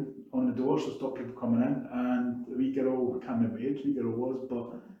was on the door, so stop people coming in. And the wee girl, I can't remember what age the wee girl was,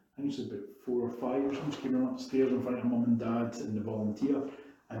 but I think she was about 4 or 5 or something. She came running upstairs in front of her mum and dad and the volunteer,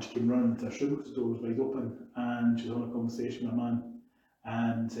 and she came running to her room because the door was wide open, and she was having a conversation with a man,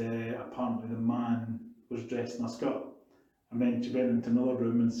 and apparently the man was dressed in a skirt, and then she went into another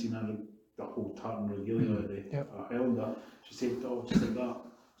room and seen the whole tartan regalia of the Highlander. She said, oh, just like that.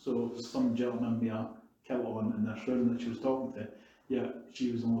 So it was some gentleman with a kilt on in this room that she was talking to. Yeah,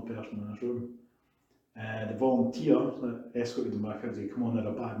 she was the only person in this room. The volunteer that escorted them back out said, come on, there's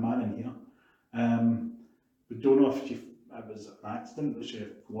a bad man in here. We don't know if it was an accident, that she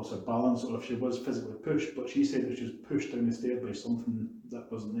lost her balance, or if she was physically pushed, but she said that she was pushed down the stairs by something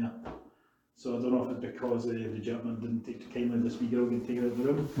that wasn't there. So I don't know if it's because the gentleman didn't take too kindly this wee girl getting taken out of the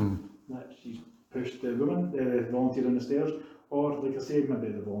room, that she's pushed the woman, the volunteer down the stairs, or like I say,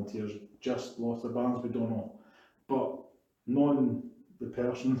 maybe the volunteers just lost their balance, we don't know. But knowing the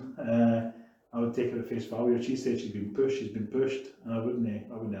person, I would take her at face value. She said she's been pushed, and I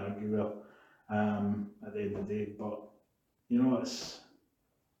wouldn't argue with her at the end of the day. But you know, it's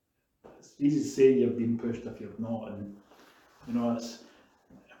easy to say you've been pushed if you've not, and you know,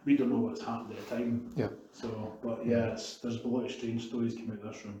 we don't know what's happened at the time. Yeah. So, but yeah, there's a lot of strange stories coming out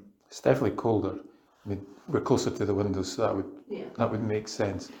of this room. It's definitely colder. I mean, we're closer to the windows, so that would make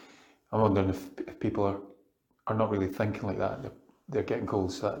sense. I'm wondering if people are not really thinking like that. They're getting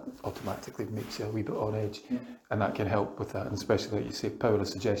cold, so that automatically makes you a wee bit on edge, and that can help with that, and especially like you say, power of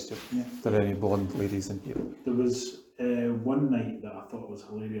suggestion. If there are any blonde ladies in here. There was one night that I thought was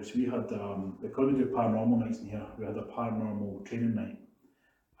hilarious. We had, because we do paranormal nights in here, we had a paranormal training night,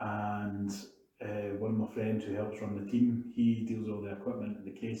 and one of my friends who helps run the team, he deals with all the equipment and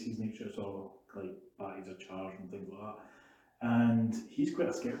the cases, makes sure it's all like batteries are charged and things like that, and he's quite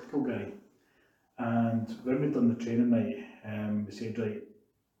a sceptical guy. And when we'd done the training night, we said, right,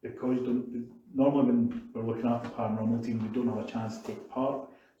 because normally when we're looking after the paranormal team, we don't have a chance to take part.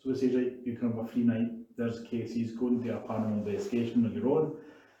 So we said, right, you can have a free night, there's cases, go and do a paranormal investigation on your own.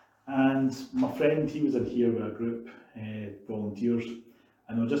 And my friend, he was in here with a group, volunteers,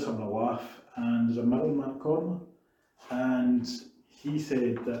 and they were just having a laugh, and there's a mirror in that corner. And he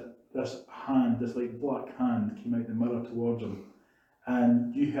said that this hand, this like black hand, came out the mirror towards him.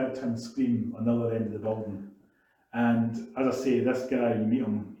 And you heard him scream on the other end of the building. And as I say, this guy, you meet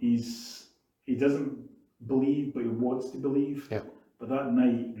him, he doesn't believe, but he wants to believe. Yeah. But that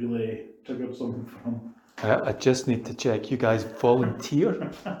night really triggered something for him. I just need to check, you guys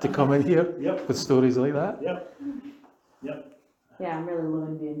volunteer to come in here with stories like that? Yep. Yeah, I'm really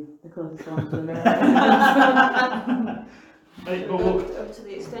loving being the closest one to the mirror. Right, up to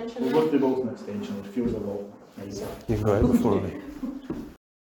the extension. We'll go to the Bolton extension, it feels a lot nicer. You can go out before me.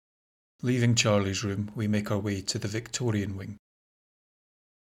 Leaving Charlie's room, we make our way to the Victorian wing.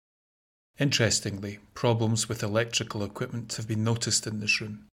 Interestingly, problems with electrical equipment have been noticed in this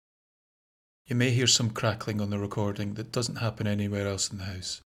room. You may hear some crackling on the recording that doesn't happen anywhere else in the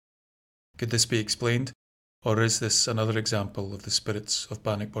house. Could this be explained, or is this another example of the spirits of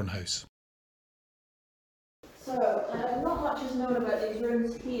Bannockburn House? So, not much is known about these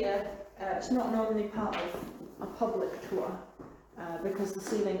rooms here. It's not normally part of a public tour because the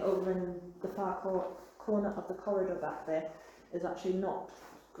ceiling over in the far corner of the corridor back there is actually not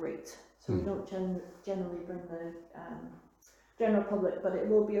great. So we don't generally bring the general public, but it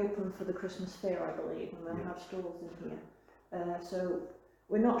will be open for the Christmas fair, I believe, and we'll have stalls in here. So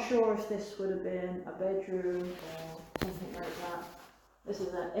we're not sure if this would have been a bedroom or something like that. This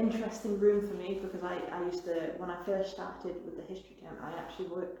is an interesting room for me because I used to, when I first started with the history camp, I actually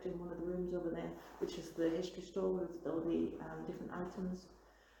worked in one of the rooms over there, which is the history store with all the different items.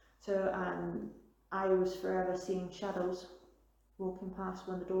 So I was forever seeing shadows walking past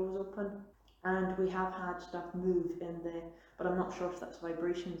when the door was open, and we have had stuff move in there, but I'm not sure if that's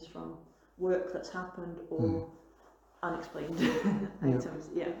vibrations from work that's happened or unexplained items.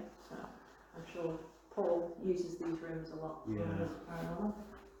 Yeah, so I'm sure Paul uses these rooms a lot for his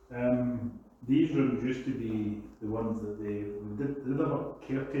paranormal. These rooms used to be the ones that they did have a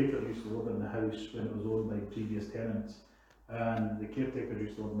caretaker who used to live in the house when it was owned by previous tenants, and the caretaker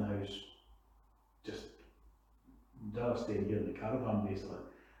used to live in the house just staying here in the caravan basically,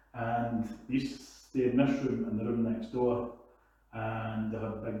 and they used to stay in this room and the room next door, and they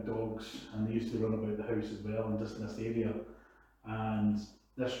had big dogs and they used to run about the house as well and just in this area, and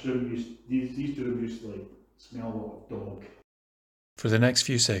this room these two rooms used to like smell a lot of dog. For the next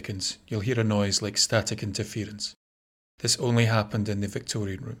few seconds, you'll hear a noise like static interference. This only happened in the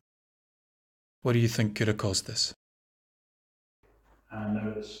Victorian room. What do you think could have caused this? And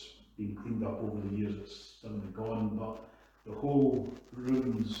now it's been cleaned up over the years, it's suddenly gone, but the whole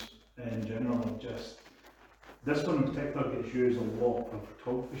rooms in general are just, this one in particular gets used a lot for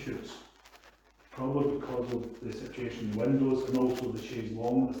photography shoots, probably because of the situation in the windows and also the chaise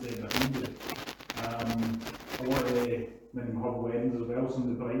longue that's there behind you. A lot of the, when we have weddings as well, some of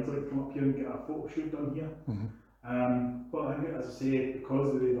the brides like come up here and get a photo shoot done here. But I think, as I say, because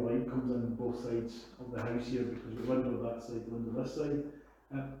of the way the light comes in both sides of the house here, because the window that side, the window this side,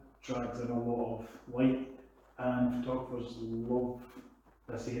 it drags in a lot of light, and photographers love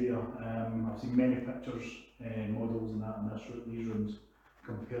this area. I've seen many pictures, models and that in these rooms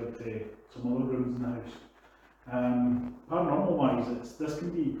compared to some other rooms in the house. Paranormal wise, this can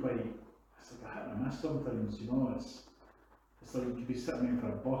be quite, it's like a hit and a miss sometimes, you know. It's like you could be sitting in for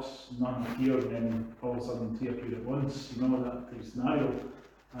a bus, none appear, and then all of a sudden 3 appear at once, you know, that type of scenario.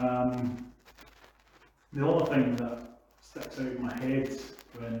 The other thing that sticks out in my head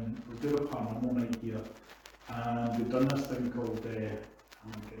when we do a paranormal night here, and we've done this thing called,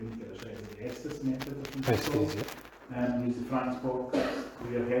 I'm going to get this right, the Estes method, I think it's called. Use the Frank's box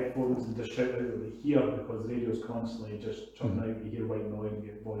with your headphones and just shout out what they hear, because the radio's constantly just churning out, you hear white noise and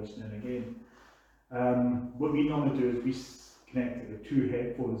get voice now and again. What we normally do is we connect it with 2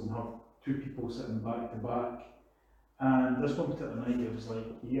 headphones and have 2 people sitting back to back. And this one particular night, it was like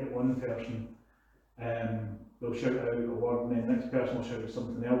you get one person, they'll shout out a word, and then the next person will shout out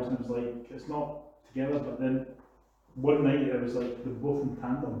something else, and it was like it's not together. But then one night it was like they're both in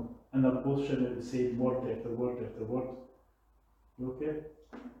tandem, and they're both shouting out the same word after word after word. You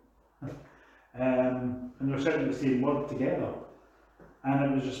okay? And they were shouting the same word together, and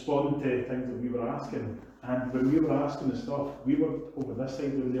it was responding to things that we were asking. And when we were asking the stuff, we were over this side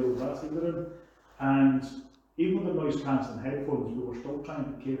of the room, they were over that side of the room, and even with the noise cancelling headphones, we were still trying to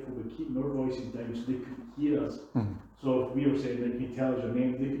be careful with keeping our voices down so they couldn't hear us. So if we were saying, like, can you tell us your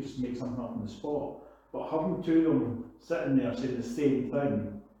name, they could just make something up on the spot. But having 2 of them sitting there saying the same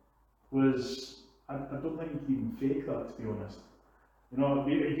thing was, I don't think you can even fake that, to be honest. You know,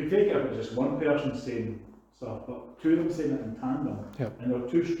 you can fake it if it's just one person saying stuff, but 2 of them saying it in tandem, and they were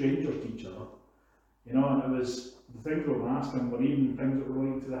 2 strangers to each other. You know, and it was, the things we were asking were even things that were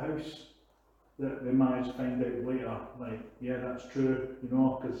related to the house that we managed to find out later, like, yeah, that's true, you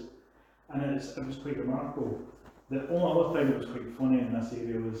know, and it was quite remarkable. The only other thing that was quite funny in this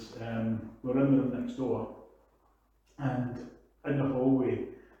area was, we were in the room next door, and in the hallway,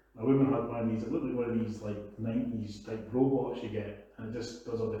 a woman had one of these, it looked like one of these like 90s type robots you get, and it just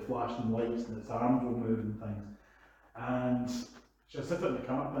does all the flashing lights and its arms will move and things. And she was sitting on the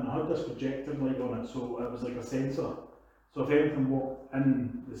carpet and I had this projector light on it, so it was like a sensor. So if anything walked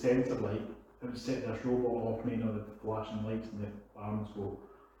in the sensor light, it would set this robot off, making all the flashing lights and the arms go.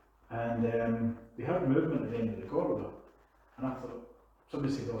 And we heard movement at the end of the corridor, and I thought,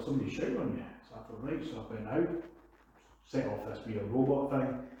 somebody said, oh, somebody's shouting on you. So I thought, right, so I went out, set off this weird robot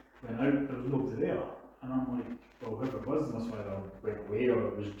thing, went out, there was nobody there. And I'm like, well, whoever it was must either went away or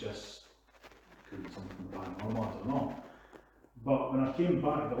it was just something paranormal, I don't know. But when I came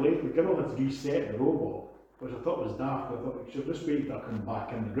back, the girl had reset the robot, which I thought was daft. I thought, we should just wait till I come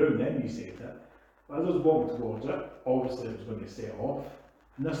back in the room, then reset it. But as I was walking towards it, obviously it was going to set off.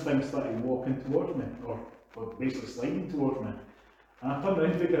 And this thing started walking towards me, or basically sliding towards me. And I turned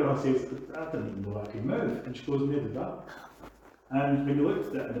around to the girl and I said, I didn't even know that could move. And she goes, neither did that. And when you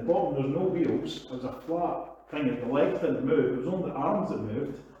looked at it, at the bottom there's no wheels, it was a flat thing, and the legs didn't move, it was only the arms that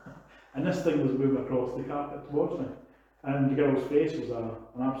moved. And this thing was moving across the carpet towards me. And the girl's face was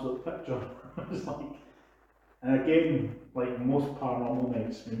an absolute picture. It was like, and again, like most paranormal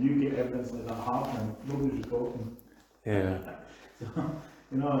nights, when you get evidence like that happening, nobody's recording. Yeah. So,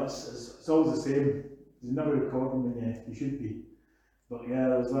 you know, it's always the same. You're never recording when you should be. But yeah,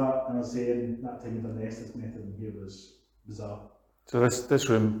 there was that, and I was saying that time of the Estes method in here was bizarre. So this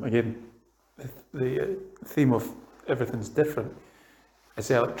room, again, the theme of everything's different, is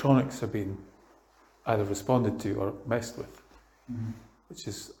the electronics have been either responded to or messed with, which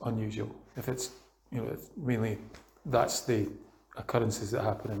is unusual. If it's, you know, it's mainly, that's the occurrences that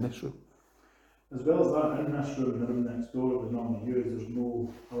happen in this room. As well as that, in this room, the room next door that we normally use, there's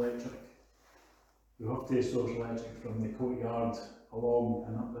no electric. We have to source electric from the courtyard along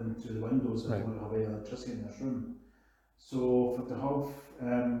and up into the windows, so we don't have any electricity in this room. So for to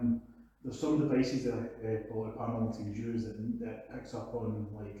have, there's some devices that a lot of paranormal teams use that picks up on,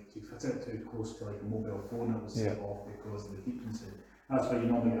 like, if you fit it too close to like a mobile phone, it will set off because of the frequency. That's why you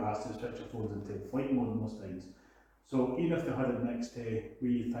normally get asked to switch your phones into flight mode most times. So even if they had it next to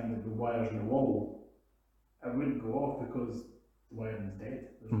where you think there'd be wires in the wall, it wouldn't go off because the wiring's dead.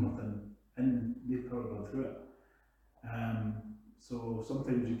 There's nothing in the power going through it. So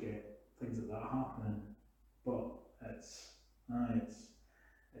sometimes you get things like that happening, but it's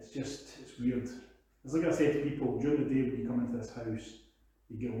weird. It's like I say to people, during the day when you come into this house,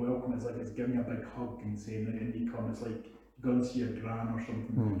 you get welcome, it's like it's giving you a big hug and saying that when you come, it's like you go and see your gran or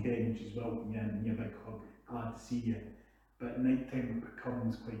something, okay, and she's welcoming you in and you a big hug, glad to see you. But at night time it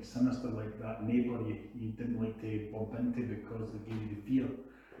becomes quite sinister, like that neighbour you didn't like to bump into because they gave you the fear.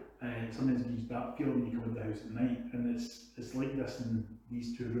 Sometimes you use that fear when you come into the house at night, and it's like this in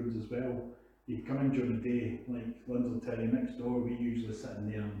these two rooms as well. You come in during the day, like Lindsey will tell you, next door we usually sit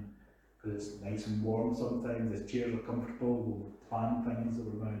in there because it's nice and warm sometimes, the chairs are comfortable, we'll plan things that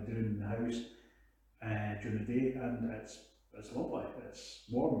we're going to do in the house during the day, and it's lovely, it's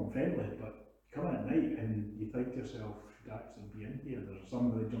warm and friendly, but you come in at night and you think to yourself, should I actually be in here? There's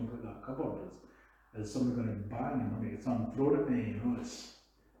somebody jump out that cupboard, is somebody going to bang and maybe get something thrown at me, you know, it's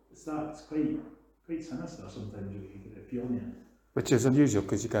quite sinister sometimes, you get a feeling in. Which is unusual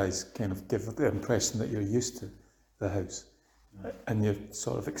because you guys kind of give the impression that you're used to the house, and you're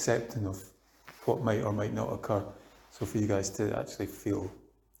sort of accepting of what might or might not occur. So for you guys to actually feel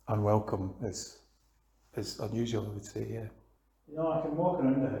unwelcome is unusual, I would say, yeah. You know, I can walk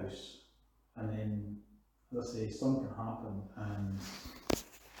around the house and then, as I say, something can happen and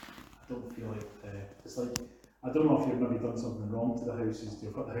I don't feel like, it's like, I don't know if you've maybe done something wrong to the houses,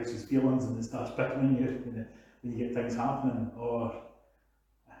 you've got the house's feelings and it starts picking on you when you get things happening, or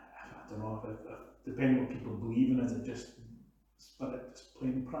I don't know, if depending on what people believe in, is it just spirit just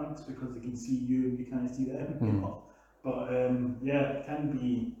playing pranks because they can see you and you can't see them, you know? But yeah, it can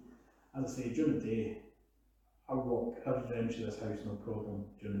be, as I say, during the day, I walk every inch of this house no problem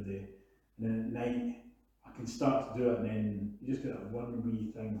during the day, and then at night I can start to do it and then you just get that one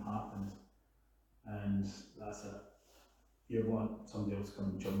wee thing happens and that's it. You want somebody else to come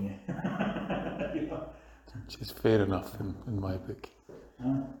and chum you. You know? Which is fair enough in my book.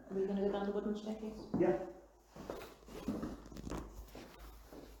 Are we going to go down the wooden staircase? Yeah.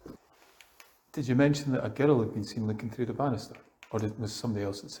 Did you mention that a girl had been seen looking through the banister? Or was somebody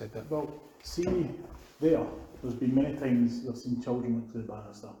else that said that? Well, see, there's been many times they've seen children look through the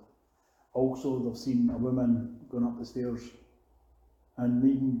banister. Also, they've seen a woman going up the stairs and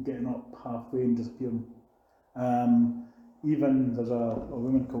even getting up halfway and disappearing. Even there's a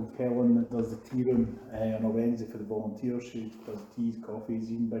woman called Helen that does the tea room on a Wednesday for the volunteers. She does teas,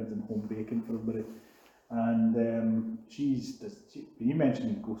 coffees, even brings in home bacon for everybody. And when you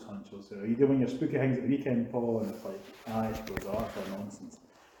mentioned ghost hunt, she'll say, are you doing your spooky things at the weekend, Paul? And it's like, she goes, oh, that's all nonsense.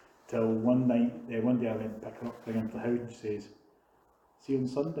 Till one day I went to pick her up, bring her into the house, and she says, see you on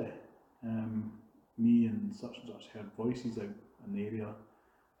Sunday. Me and such heard voices out in the area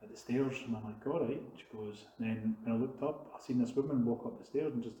at the stairs, and I'm like, alright. She goes, then when I looked up, I seen this woman walk up the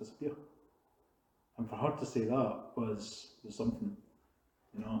stairs and just disappear. And for her to say that was something,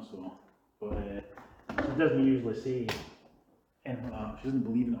 you know, so, but she doesn't usually say anything like that. She doesn't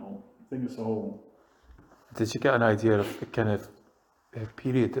believe in it all. I think it's all. Did you get an idea of the kind of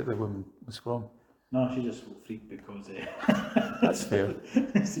period that the woman was from? No, she just freaked because that's fair.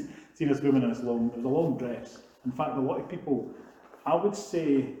 See this woman in this it was a long dress. In fact, a lot of people, I would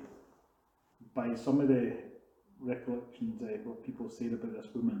say, by some of the recollections, what people said about this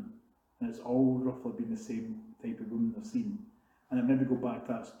woman, and it's all roughly been the same type of woman they've seen. And then maybe go back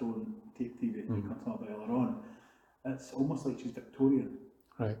to that stone tape TV that you talked about earlier on. It's almost like she's Victorian.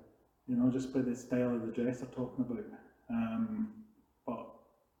 Right. You know, just by the style of the dress they're talking about.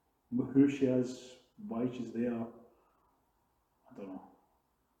 But who she is, why she's there, I don't know.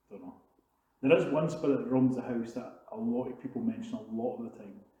 There is one spirit that roams the house that a lot of people mention a lot of the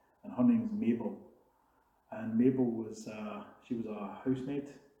time, and her name's Mabel. And Mabel was, she was a housemaid,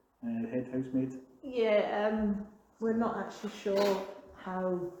 head housemaid. Yeah, we're not actually sure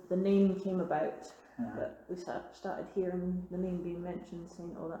how the name came about, but we started hearing the name being mentioned,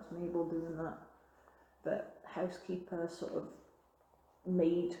 saying, oh, that's Mabel doing that. But housekeeper, sort of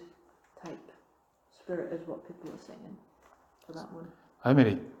maid type spirit is what people are saying for that one. How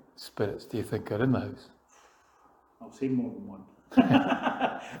many spirits do you think are in the house? I'll say more than one.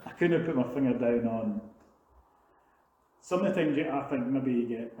 I couldn't put my finger down on. Some of the times I think maybe you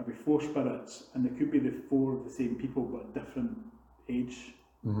get maybe 4 spirits, and they could be the 4 of the same people but different age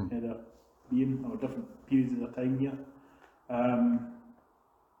either being, or different periods of their time here.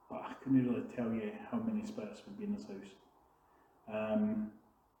 But I couldn't really tell you how many spirits would be in this house.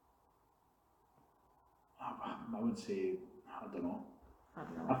 I would say, I don't know, I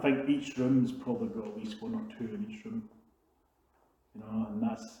don't know. I think each room's probably got at least one or two in each room. You know, and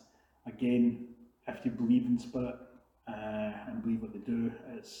that's, again, if you believe in spirit and believe what they do,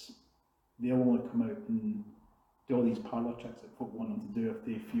 they'll only come out and do all these parlour tricks that folk want them to do if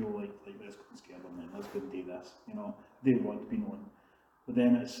they feel like let's go and scare them, then let's go and do this. You know, they want to be known. But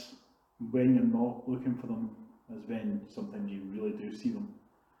then it's when you're not looking for them is when sometimes you really do see them.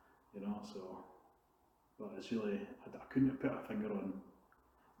 You know, so, but it's really, I couldn't put a finger on.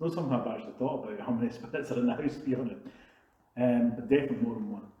 Not something I've actually thought about how many spirits are in the house, to be honest. But definitely more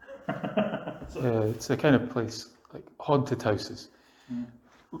than one. Yeah, it's a kind of place, like haunted houses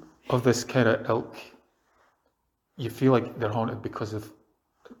of this kind of ilk. You feel like they're haunted because of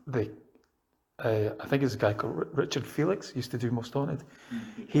the, I think it's a guy called Richard Felix, used to do Most Haunted.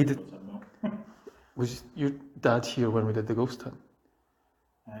 He did. Was your dad here when we did the ghost hunt?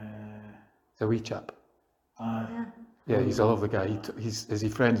 He's a wee chap. Yeah, he's a lovely guy. Is he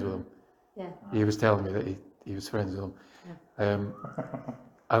friends with him? Yeah. He was telling me that he was friends with him. Yeah.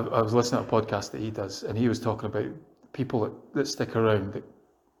 I was listening to a podcast that he does, and he was talking about people that stick around that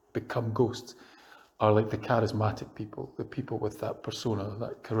become ghosts are like the charismatic people, the people with that persona,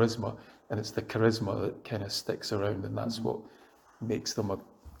 that charisma, and it's the charisma that kind of sticks around, and that's what makes them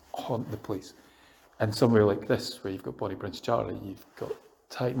haunt the place. And somewhere like this, where you've got Bonnie Prince Charlie, you've got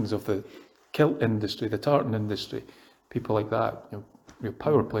titans of the kilt industry, the tartan industry, people like that, you know,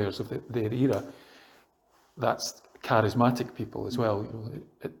 power players of their era. That's charismatic people as well. You know,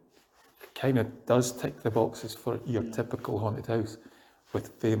 it kind of does tick the boxes for your typical haunted house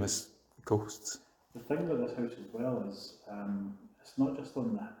with famous ghosts. The thing with this house as well is it's not just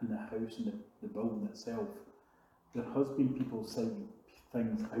in the house and the building itself. There has been people saying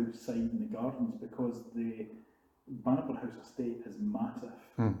things outside in the gardens because the Bannockburn House estate is massive,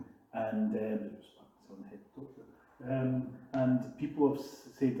 and and people have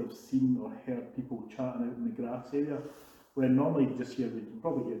said they've seen or heard people chatting out in the grass area, where normally you just hear, you can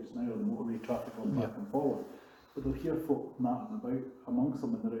probably hear just now on the motorway traffic going back and forward, but they'll hear folk napping about amongst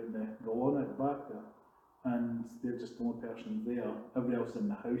them and they're out in the lawn out the back there, and they're just the only person there. Everybody else in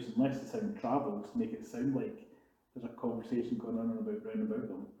the house, unless the sound travels, make it sound like there's a conversation going on round about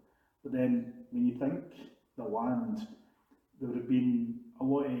them. But then when you think the land, there would have been a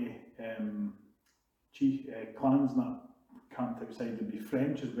lot of clans that camped outside. There'd be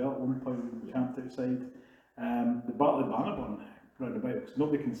French as well at one point camped outside. The Battle of Bannockburn round about, because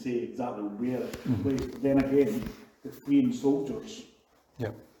nobody can say exactly where it took place. But then again, the fleeing soldiers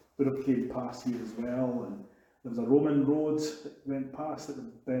would have came past here as well, and there was a Roman road that went past at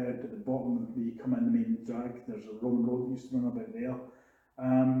the bottom where you come in the main drag. There's a Roman road that used to run about there.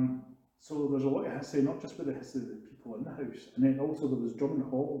 So there's a lot of history, not just with the history of the people in the house, and then also there was Drummond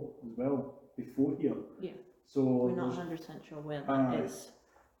Hall as well before here. Yeah. So we're not 100% sure where that was.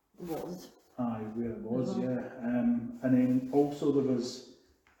 Where it was, and then also there was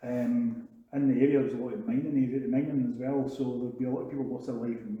in the area there was a lot of mining as well. So there'd be a lot of people lost their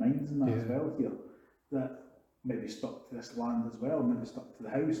life in mines and that as well here. That maybe stuck to this land as well, maybe stuck to the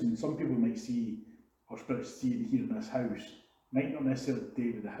house. And some people might see or spirits seen here in this house might not necessarily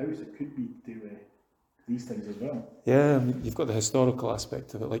do with the house. It could be to do with these things as well. Yeah, I mean, you've got the historical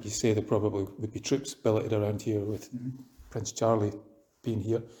aspect of it. Like you say, there probably would be troops billeted around here with Prince Charlie being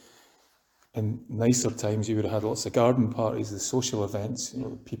here. In nicer times, you would have had lots of garden parties, the social events, you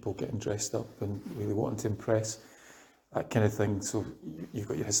know, people getting dressed up and really wanting to impress, that kind of thing. So you've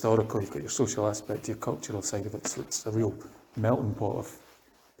got your historical, you've got your social aspect, your cultural side of it. So it's a real melting pot of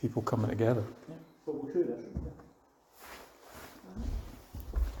people coming together. Yeah, but we'll show you this room.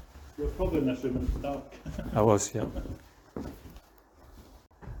 You're probably in this room in the dark. I was, yeah.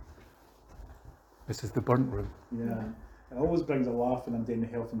 This is the burnt room. Yeah. It always brings a laugh when I'm doing the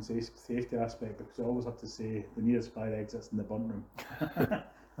health and safety aspect, because I always have to say the nearest fire exit's in the burnt room.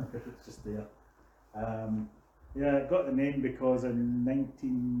 It's just there. It got the name because in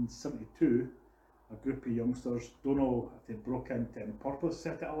 1972, a group of youngsters, don't know if they broke into on purpose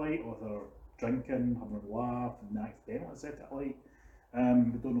set it alight, or they're drinking, having a laugh, and they accidentally set it alight.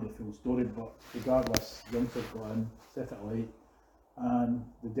 We don't know the full story, but regardless, youngsters got in, set it alight, and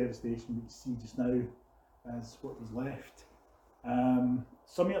the devastation we see just now is what was left.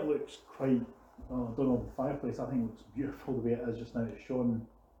 Some of it looks quite, I don't know, the fireplace I think looks beautiful the way it is just now. It's showing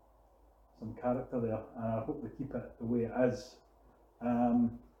some character there, and I hope they keep it the way it is.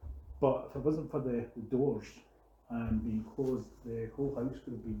 But if it wasn't for the doors being closed, the whole house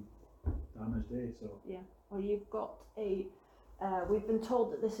could have been damaged. So yeah, well, you've got a. We've been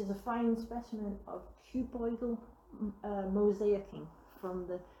told that this is a fine specimen of cuboidal mosaicing from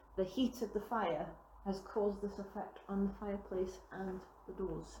the heat of the fire has caused this effect on the fireplace and the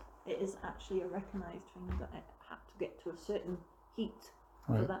doors. It is actually a recognised thing that it had to get to a certain heat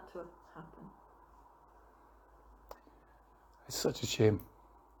for Right. that to happen. It's such a shame.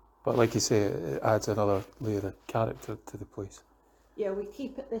 But like you say, it adds another layer of character to the place. Yeah, we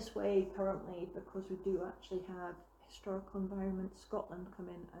keep it this way currently because we do actually have Historical Environment Scotland come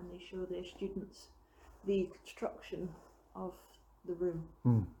in and they show their students the construction of the room.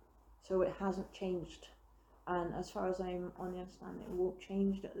 So it hasn't changed, and as far as I'm on the understanding, it won't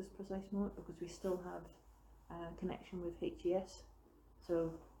change at this precise moment because we still have a connection with HES,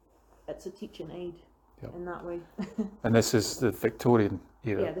 so it's a teaching aid in that way. And this is the Victorian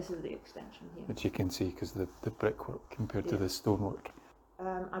era. Yeah, this is the extension here. Which you can see because the brickwork compared to the stonework.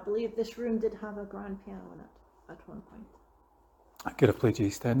 I believe this room did have a grand piano in it at one point. I could have played you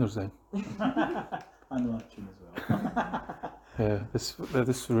EastEnders then. I know that tune as well. Yeah,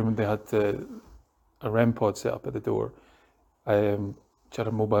 this room they had a REM pod set up at the door. Which had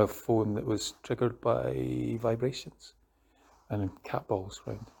a mobile phone that was triggered by vibrations and cat balls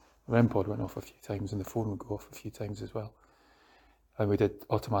round. The REM pod went off a few times and the phone would go off a few times as well. And we did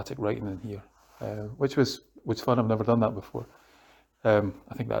automatic writing in here, which was fun. I've never done that before. I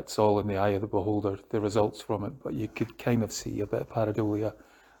think that's all in the eye of the beholder, the results from it, but you could kind of see a bit of pareidolia.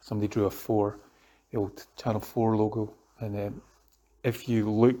 Somebody drew a 4, the old Channel 4 logo, and if you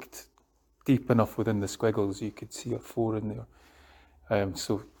looked deep enough within the squiggles, you could see a 4 in there.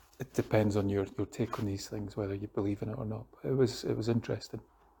 So it depends on your take on these things, whether you believe in it or not. But it was interesting.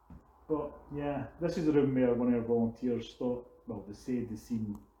 But yeah, this is a room where one of our volunteers thought, well, they said they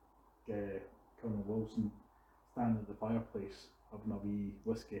seen Colonel Wilson standing at the fireplace having a wee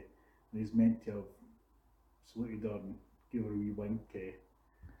whiskey, and he's meant to have saluted her and give her a wee wink,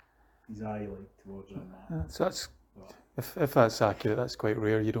 his eye like towards her and that. So that's, But, if that's accurate, that's quite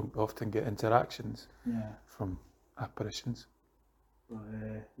rare. You don't often get interactions from apparitions. But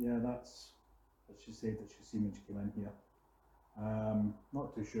yeah, that's what she said that she seen when she came in here.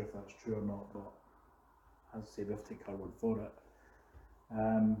 Not too sure if that's true or not, but as I say, we'll take her word for it.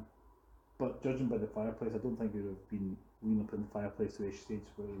 But judging by the fireplace, I don't think it would have been leaning up in the fireplace the way she said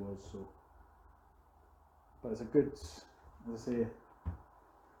where he was. So, but it's a good, as I say,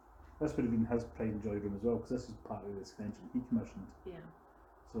 this would have been his pride and joy room as well, because this is part of the extension he commissioned. Yeah.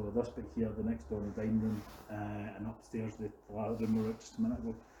 So this bit here, the next door, the dining room, and upstairs the large room we were at just a minute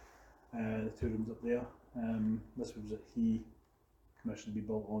ago. The 2 rooms up there. This was that he commissioned to be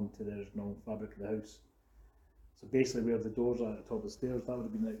built onto the original fabric of the house. So basically, where the doors are at the top of the stairs, that would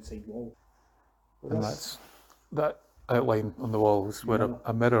have been the outside wall. But And that outline on the wall was where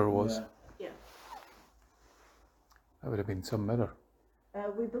a mirror was. Yeah. That would have been some mirror.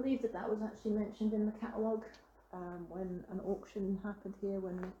 We believe that was actually mentioned in the catalogue when an auction happened here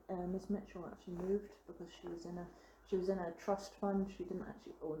when Miss Mitchell actually moved, because she was in a trust fund. She didn't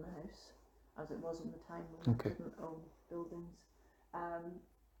actually own the house, as it was in the time when we didn't own buildings.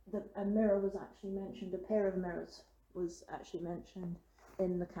 A mirror was actually mentioned. A pair of mirrors was actually mentioned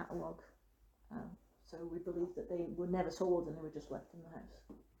in the catalogue. So we believe that they were never sold and they were just left in the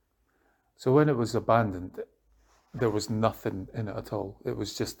house. So when it was abandoned, there was nothing in it at all. It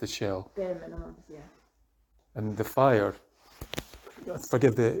was just the shell. Bare minimum, yeah. And the fire,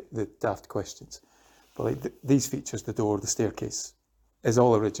 forgive the daft questions, but like these features, the door, the staircase, is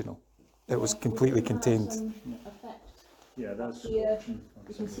all original. It was completely contained. Effect. Yeah, that's here.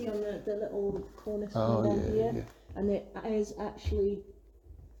 You can see on the little cornice down here, and there is actually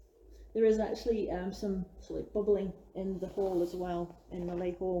some sort of bubbling in the hall as well, in the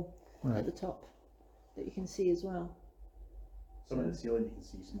lay hall at the top, that you can see as well. Some of the ceiling you can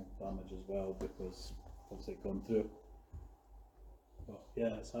see smoke damage as well, because obviously it gone through. But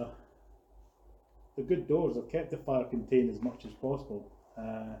yeah, they're good doors. They've kept the fire contained as much as possible.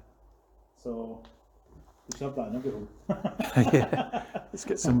 So we should have that in every home. Yeah, let's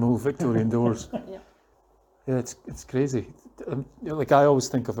get some more Victorian doors. Yeah. Yeah, it's crazy. Like I always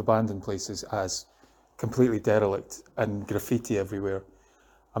think of abandoned places as completely derelict and graffiti everywhere.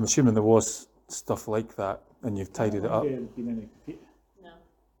 I'm assuming there was stuff like that, and you've tidied it up. Been any graffiti? No.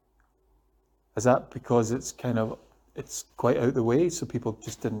 Is that because it's quite out of the way, so people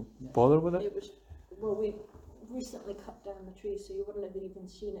just didn't bother with it? It was, well, we recently cut down the trees, so you wouldn't have even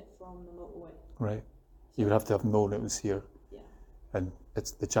seen it from the motorway. Right. You would have to have known it was here. Yeah. And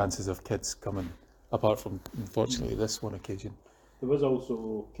it's the chances of kids coming, apart from unfortunately this one occasion. There was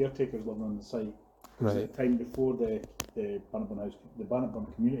also caretakers living on the site. Right. At the time before the Bannockburn House, the Bannockburn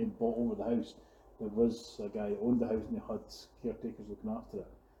community bought over the house, there was a guy that owned the house and he had caretakers looking after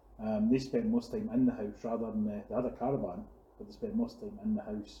it. They spent most time in the house rather than they had a caravan, but they spent most time in the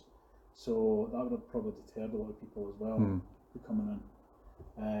house So that would have probably deterred a lot of people as well who coming in.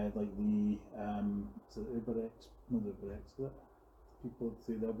 Like the is it Uber X? Not Uber X, is it? People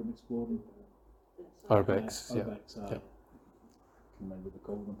say the urban exploring. Urbex, yeah. Urbex, I can remember what they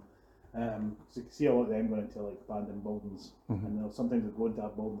call them. So you can see a lot of them going into like abandoned buildings, and they'll sometimes they go into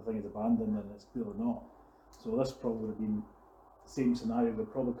that building, the thing is abandoned, and it's clearly not. So this probably would have been the same scenario. They'll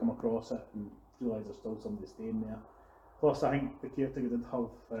probably come across it and realise there's still somebody staying there. Plus, I think the caretaker did have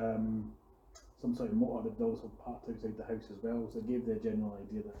some sort of motor that also parked outside the house as well, so it gave the general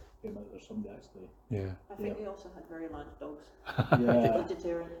idea that there's somebody actually. Yeah. I think we also had very large dogs. Yeah.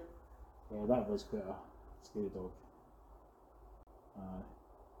 Vegetarian. Yeah, that was quite a scary dog.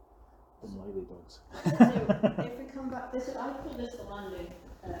 Didn't like the dogs. So if we come back, I call this the landing,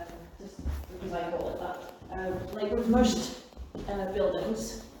 just because I call it that. Like with most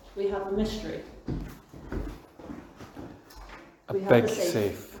buildings, we have a mystery. A big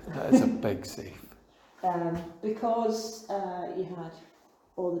safe. That is a big safe. Because you had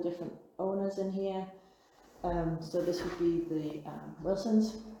all the different owners in here, so this would be the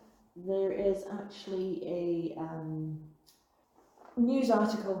Wilsons. There is actually a news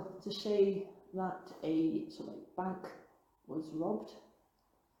article to say that a sort of like bank was robbed,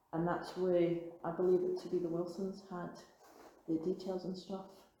 and that's where I believe it to be the Wilsons had the details and stuff.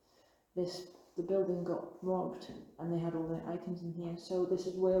 The building got robbed and they had all their items in here, so this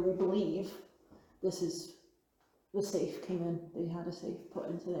is where we believe this is the safe came in. They had a safe put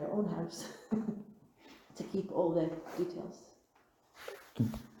into their own house to keep all their details.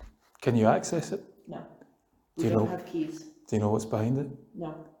 Can you access it? No, Do we you don't know? have keys. Do you know what's behind it?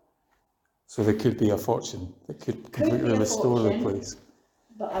 No. So there could be a fortune that could completely be a restore the fortune. place.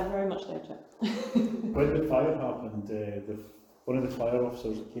 But I very much doubt it. When the fire happened, one of the fire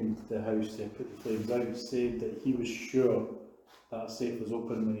officers that came to the house to put the flames out said that he was sure that safe was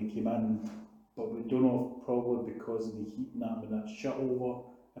open when he came in, but we don't know if probably because of the heat and that when that's shut over,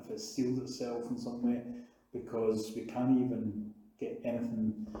 if it sealed itself in some way, because we can't even get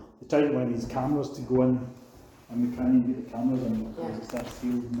anything. They tried one of these cameras to go in, and we can't even get the cameras in because it's that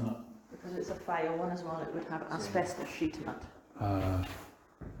sealed and that. Because it's a fire one as well, it would have asbestos sheet in it.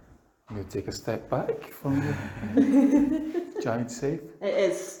 I'm going to take a step back from the giant safe. It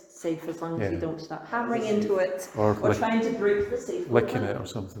is safe as long as you don't start hammering into it Or trying to break the safe. licking it or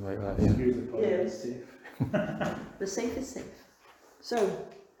something like that. Yeah. Excuse the problem, it's safe. The safe is safe. So,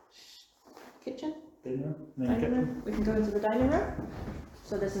 kitchen, Dinner, dining room. We can go into the dining room.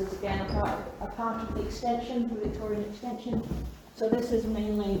 So this is again a part of the extension, the Victorian extension. So this is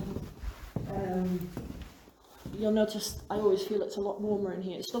mainly. You'll notice I always feel it's a lot warmer in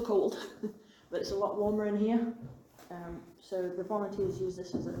here. It's still cold, but it's a lot warmer in here. So the volunteers use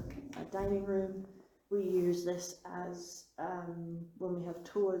this as a dining room. We use this as, when we have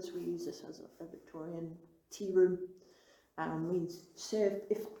tours, we use this as a Victorian tea room. We serve,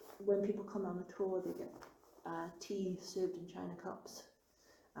 when people come on the tour, they get tea served in china cups.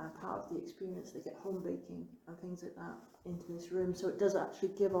 Part of the experience, they get home baking and things like that into this room. So it does actually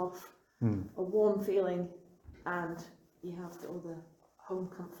give off a warm feeling, and you have all the home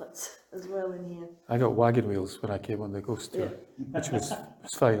comforts as well in here. I got wagon wheels when I came on the ghost tour, which was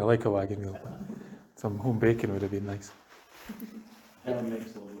fine. I like a wagon wheel, but some home bacon would have been nice.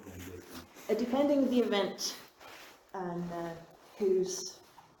 Depending on the event and who's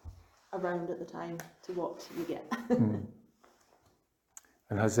around at the time to what you get.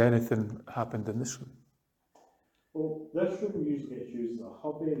 And has anything happened in this room? Well, this room usually gets used as a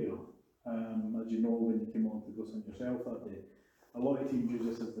hub area. As you know, when you came on to Ghost Hunt yourself that day, a lot of teams use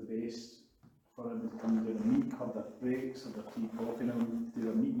this as the base for them to come and do their meet, have their breaks, have their tea, coffee, and do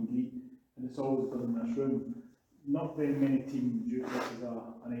their meet and greet, and it's always done in this room. Not very many teams use this as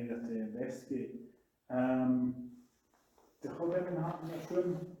an area to investigate. To have anything happen in this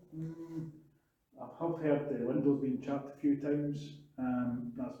room, I have heard the windows being chapped a few times.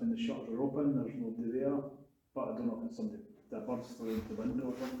 That's when the shutters are open, there's nobody there, but I don't know if it's somebody, the birds flew into the window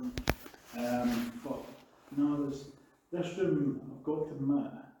or something. But no, this room, I've got to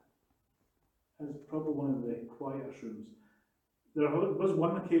admit, is probably one of the quietest rooms. There was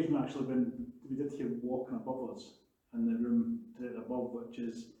one occasion actually when we did hear walking above us in the room above, which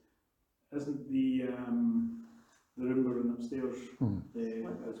isn't the room we're in upstairs,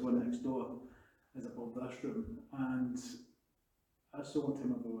 there's one next door, is above this room, and that's the only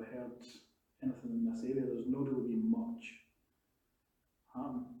time I've ever heard anything in this area. There's not really been much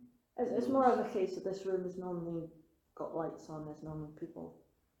happen. It's more of a case that this room is normally got lights on, there's normally people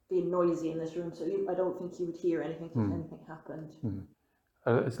being noisy in this room, so I don't think you would hear anything if anything happened.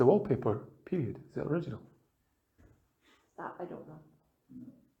 Is the wallpaper period? Is it original? That I don't know.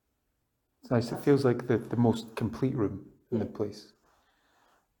 It's nice. It feels like the most complete room in the place.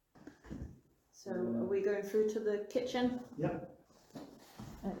 So are we going through to the kitchen? Yeah.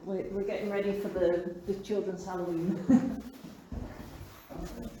 We're getting ready for the children's Halloween.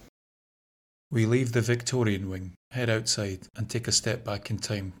 We leave the Victorian wing, head outside, and take a step back in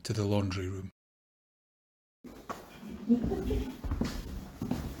time to the laundry room.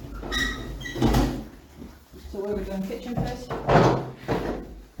 So where are we going, kitchen first?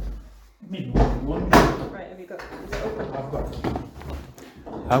 Right, have you got, is it open? I've got it.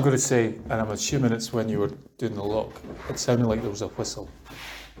 I'm going to say, and I'm assuming it's when you were doing the lock, it sounded like there was a whistle.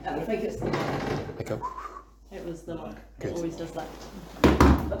 I think it's the lock. Like a It was the lock. Good. It always does that.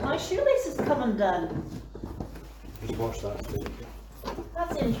 But my shoelace is come undone. Just watch that.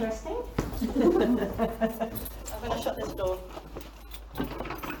 That's interesting. I'm going to shut this door.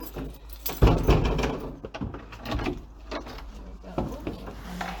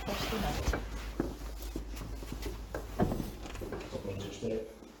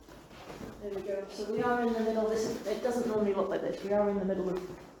 There we go. So we are in the middle. It doesn't normally look like this. We are in the middle of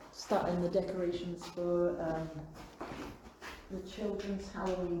starting the decorations for the children's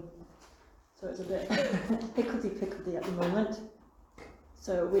Halloween. So it's a bit hickledy-pickledy at the moment.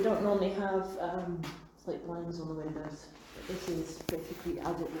 So we don't normally have like blinds on the windows. But this is basically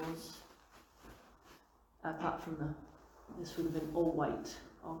as it was. Apart from this would have been all white,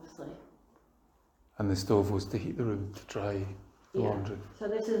 obviously. And the stove was to heat the room to dry the laundry. So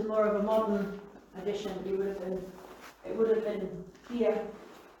this is more of a modern addition. It would have been here.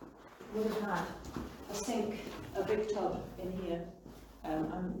 Would have had a sink, a big tub in here.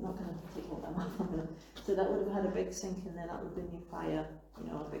 I'm not going to take all that off. So that would have had a big sink in there. That would have been your fire, a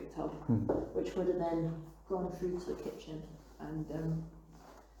big tub, which would have then gone through to the kitchen and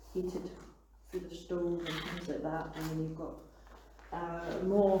heated through the stove and things like that. And then you've got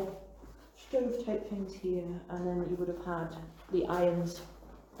more stove type things here, and then you would have had the irons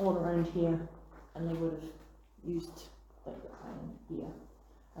all around here, and they would have used like the iron here.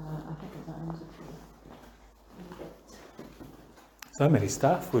 I think the irons are here. So how many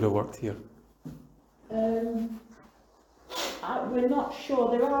staff would have worked here? We're not sure.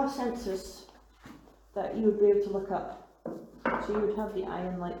 There are sensors that you would be able to look up. So you would have the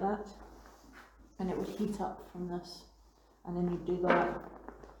iron like that, and it would heat up from this, and then you'd do that,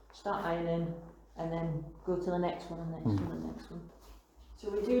 start ironing, and then go to the next one, and next one, and next one. So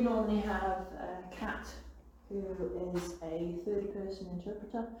we do normally have Kat, who is a third-person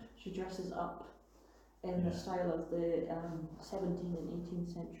interpreter. She dresses up in the style of the 17th and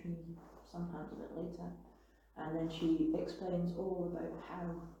 18th century, sometimes a bit later, and then she explains all about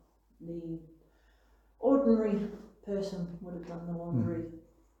how the ordinary person would have done the laundry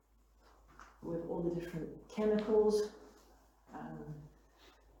with all the different chemicals,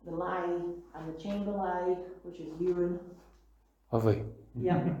 the lye and the chamber lye, which is urine. Lovely.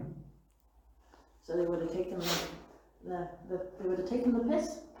 Yeah. So they would have taken they would have taken the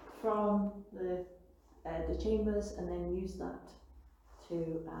piss from the chambers and then used that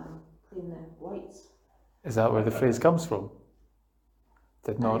to clean the whites. Is that where the phrase comes from?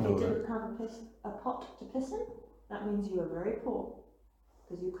 Did not know if you that. didn't have a pot to piss in, that means you were very poor,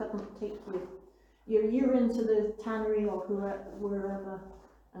 because you couldn't take your urine to the tannery or wherever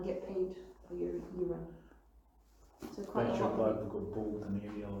and get paid for your urine. So quite a lot. Glad we got bold and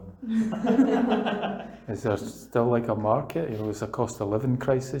Ariel. Is there still like a market? Is a cost of living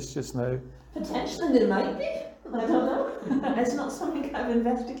crisis just now? Potentially there might be. I don't know. It's not something I've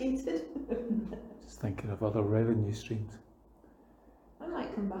investigated. Just thinking of other revenue streams. I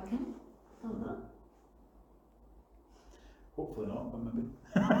might come back in. I don't know. Hopefully not, but maybe.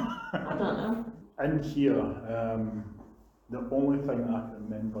 I don't know. In here, the only thing that I can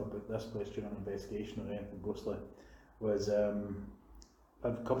remember about this place during an investigation or anything ghostly was a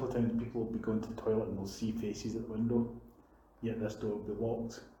couple of times people will be going to the toilet and they'll see faces at the window, yet this door will be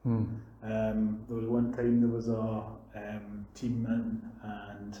locked. There was one time there was a team in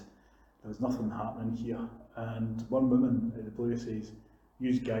and there was nothing happening here, and one woman at the place says,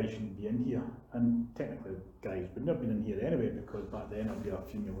 "You guys shouldn't be in here," and technically guys wouldn't have been in here anyway, because back then it would be a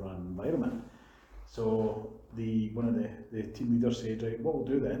female run environment. So one of the team leaders said, "Right, what we'll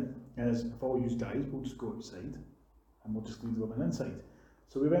do then is if all you guys, we'll just go outside and we'll just leave the women inside."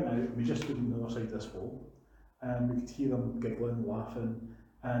 So we went out and we just stood on the other side of this wall and we could hear them giggling, laughing,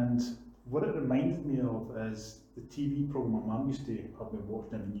 and what it reminded me of is the TV program my mum used to have me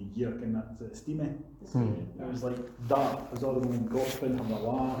watching every New Year, and that's Steamy. It was like that, it was all the women gossiping, having a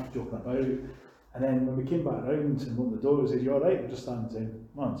laugh, joking about, and then when we came back round and opened the door, we said, "You alright?" We're just standing saying,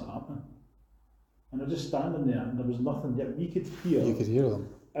 "Nothing's happening." And they're just standing there and there was nothing, yet we could hear. You could hear them.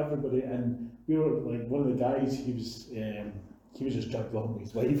 everybody, and we were like, one of the guys, he was just jumping along with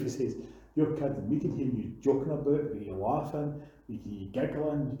his wife. He says, "You're kidding, we can hear you joking about, we can hear you laughing, we can hear you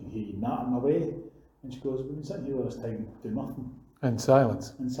giggling, we can hear you nattering away." And she goes, "We've been sitting here all this time doing nothing." In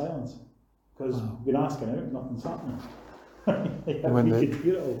silence. In silence. Because we're asking out, nothing's happening. When we could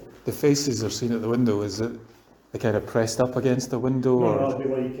hear it all. the faces are seen at the window, is it they kind of pressed up against the window? No, or it'll be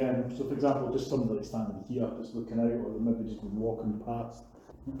like, so for example, just somebody like standing here, just looking out, or maybe just walking past.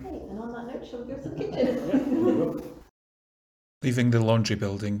 Okay, and on that note, shall we go to the Yeah, kitchen? there you go. Leaving the laundry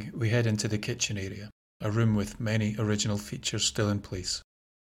building, we head into the kitchen area, a room with many original features still in place.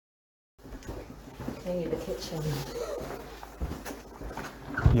 Okay, the kitchen.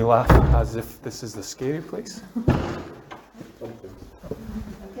 You laugh as if this is the scary place.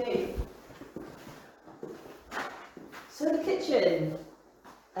 Okay. So the kitchen.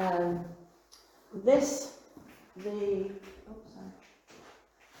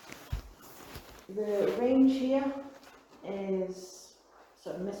 The range here is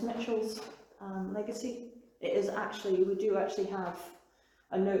sort of Miss Mitchell's legacy. It is actually, we do actually have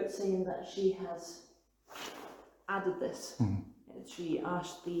a note saying that she has added this. Mm. She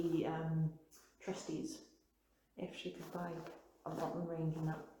asked the trustees if she could buy a bottom range, and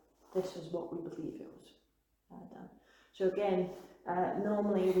that this is what we believe it was done. So again,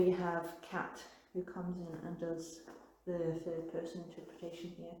 normally we have Kat who comes in and does the third person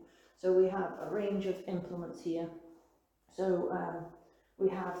interpretation here. So we have a range of implements here. So we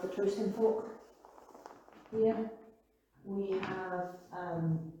have the toasting fork here. We have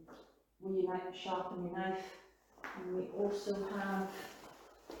where you sharpen your knife, and we also have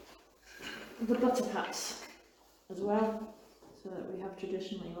the butter pats as well, so that we have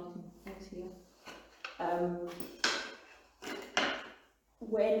traditionally rotten eggs here.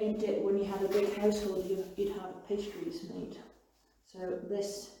 When you had a big household, you'd have pastries made. So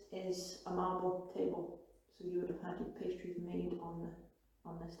this is a marble table, so you would have had your pastries made on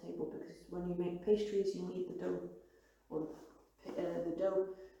this table, because when you make pastries, you need the dough, or the dough,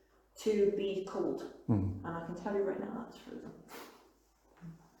 to be cold. Mm. And I can tell you right now that's frozen.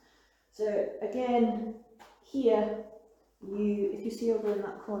 So again, here, if you see over in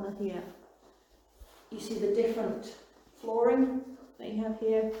that corner here, you see the different flooring that you have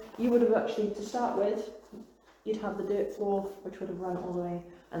here. You would have actually, to start with, you'd have the dirt floor, which would have run all the way,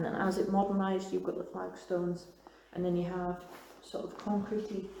 and then as it modernised, you've got the flagstones, and then you have sort of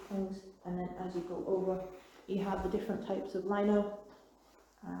concretey things, and then as you go over, you have the different types of lino.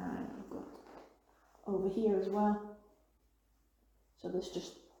 I've got over here as well. So this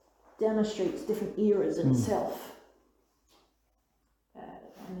just demonstrates different eras in itself.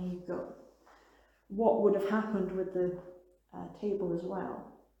 And then you've got what would have happened with the table as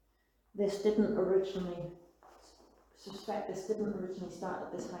well. This didn't originally start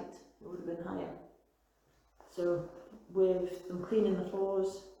at this height. It would have been higher. So with them cleaning the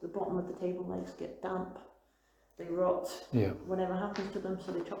floors, the bottom of the table legs get damp, they rot, whatever happens to them,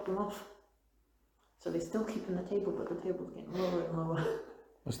 so they chop them off. So they still keep in the table, but the table's getting lower and lower.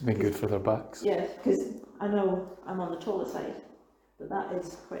 Must have been good for their backs. Yeah, because I know I'm on the taller side, but that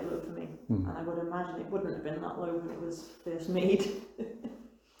is quite low for me. Mm. And I would imagine it wouldn't have been that low when it was first made.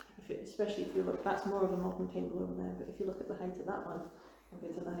 Especially if you look, that's more of a modern table over there, but if you look at the height of that one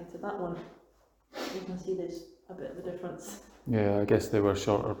compared to the height of that one, you can see there's a bit of a difference. Yeah, I guess they were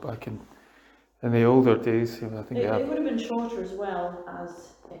shorter back in the older days. I think it would have been shorter as well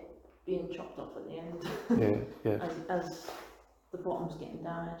as it being chopped off at the end. Yeah. as the bottom's getting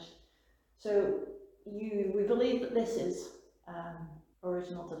damaged. So we believe that this is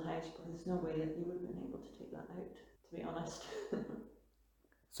original to the house, but there's no way that you would have been able to take that out, to be honest.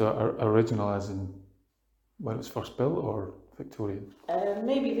 So original as in when it was first built, or Victorian?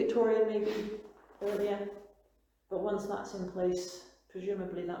 Maybe Victorian, maybe earlier. But once that's in place,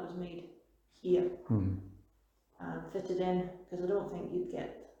 presumably that was made here and fitted in, because I don't think you'd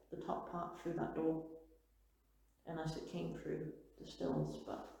get the top part through that door unless it came through the stills,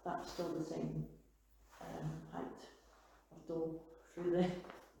 but that's still the same height of door through there.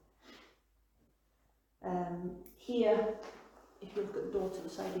 Here, if you look at the door to the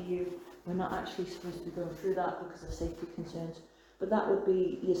side of you, we're not actually supposed to be going through that because of safety concerns, but that would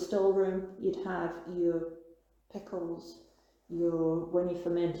be your storeroom. You'd have your pickles, when you're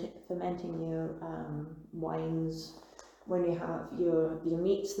fermenting your wines, when you have your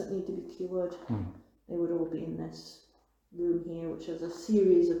meats that need to be cured, they would all be in this room here, which has a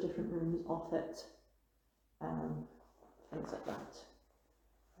series of different rooms off it, things like that.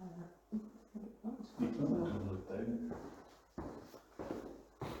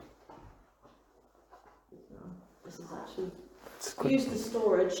 This is actually quite Use the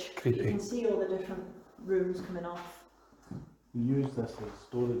storage. creepy. You can see all the different rooms coming off We use this as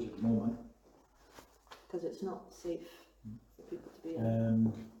storage at the moment. because it's not safe for people to be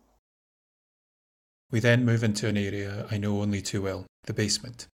in. We then move into an area I know only too well, the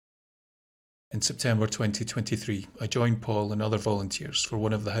basement. In September 2023, I joined Paul and other volunteers for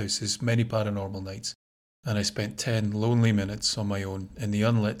one of the house's many paranormal nights, and I spent 10 lonely minutes on my own in the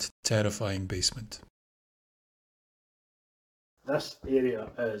unlit, terrifying basement. This area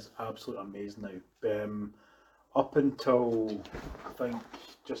is absolutely amazing now. Up until, I think,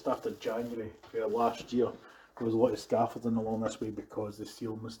 just after January last year, there was a lot of scaffolding along this way because the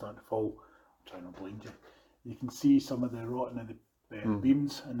ceiling was starting to fall. I'm trying to blind you. You can see some of the rotting in the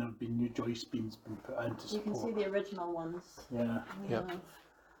beams, and there have been new joist beams being put in to support. You can see the original ones. Yeah. Yep.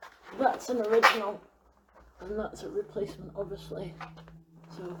 That's an original, and that's a replacement, obviously.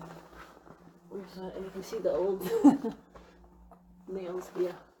 So, where's that? And you can see the old nails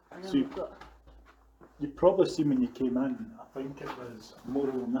here. And then So we've got. You've probably seen when you came in, I think it was more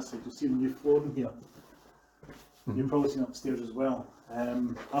on this side, you'll see the new flooring here. You've probably seen upstairs as well.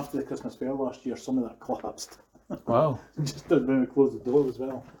 After the Christmas fair last year, some of that collapsed. Wow. Just when we closed the door as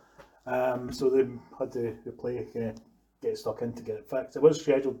well. So they had to get stuck in to get it fixed. It was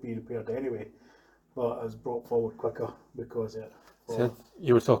scheduled to be repaired anyway, but it was brought forward quicker because it. So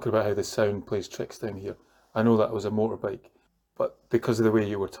you were talking about how the sound plays tricks down here. I know that was a motorbike, but because of the way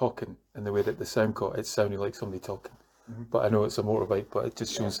you were talking and the way that the sound got, it sounded like somebody talking. But I know it's a motorbike, but it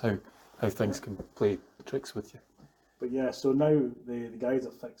just shows how things can play tricks with you. But yeah, so now the guys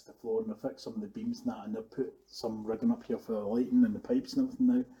have fixed the floor and they've fixed some of the beams and that, and they've put some rigging up here for the lighting and the pipes and everything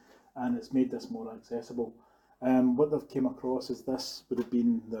now, and it's made this more accessible. What they've came across is this would have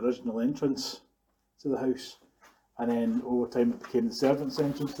been the original entrance to the house, and then over time it became the servants'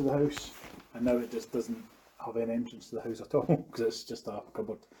 entrance to the house, and now it just doesn't have any entrance to the house at all because it's just a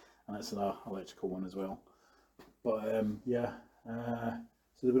cupboard, and it's an electrical one as well. But so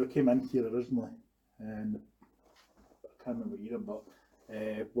they would have came in here originally, and I can't remember either, but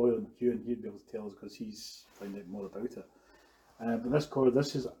Boyle McHugh, and he'd be able to tell us because he's found out more about it. But this corridor,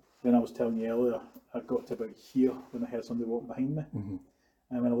 this is when I was telling you earlier, I got to about here when I heard somebody walk behind me.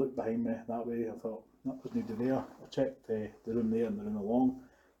 And when I looked behind me that way, I thought, no, there's nobody there. I checked the room there and the room along,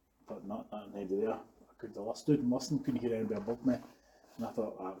 but not nobody there. I stood and listened, couldn't hear anybody above me. And I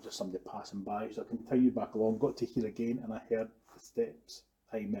thought, it was just somebody passing by. So I continued back along, got to here again, and I heard the steps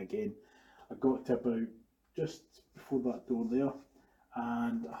behind me again. I got to about just before that door there,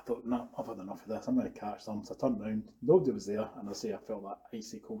 and I thought, no, I've had enough of this, I'm going to catch them. So I turned round, nobody was there, and I felt that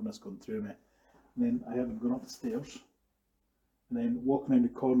icy coldness going through me. And then I heard them going up the stairs, and then walking around the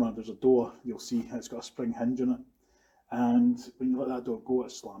corner, there's a door, you'll see it's got a spring hinge on it, and when you let that door go,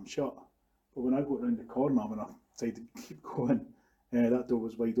 it slams shut. But when I got round the corner, when I decided to keep going, that door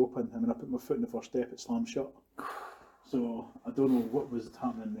was wide open, and when I put my foot in the first step, it slammed shut. So I don't know what was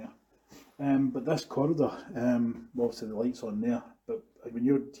happening there. But this corridor, obviously the light's on there, but when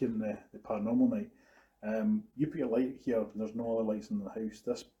you're hearing the paranormal night, you put your light here and there's no other lights in the house.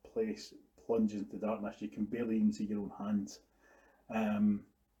 This place plunges into darkness, you can barely even see your own hands.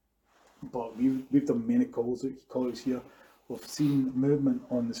 But we've done many calls here. We've seen movement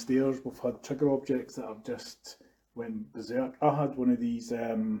on the stairs, we've had trigger objects that have just went berserk. I had one of these,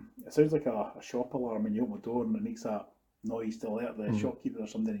 it sounds like a shop alarm when you open the door and it makes that noise to alert the shopkeeper or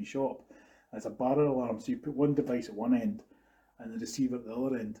somebody in his shop. It's a barrier alarm, so you put one device at one end and the receiver at the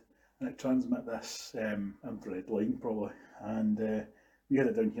other end, and it transmits this infrared line probably. And we had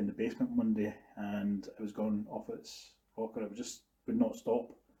it down here in the basement one day, and it was gone off its rocker. It just would not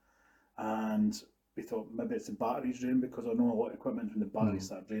stop, and we thought maybe it's the batteries drain, because I know a lot of equipment when the batteries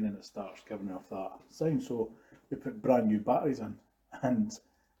start draining, it starts giving off that sound. So we put brand new batteries in and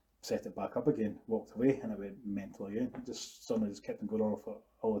set it back up again, walked away, and it went mental again. It just suddenly just kept on going off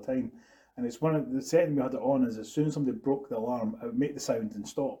all the time. And it's one of the setting we had it on is as soon as somebody broke the alarm, it would make the sound and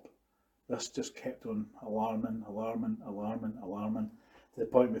stop. This just kept on alarming, to the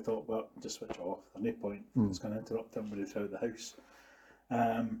point we thought, well, just switch it off. There's no point. It's going to interrupt everybody throughout the house.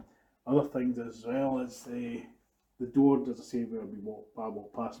 Other things as well is the door, as I say, where I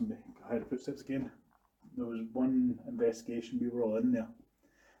walked past and I heard the footsteps again. There was one investigation, we were all in there,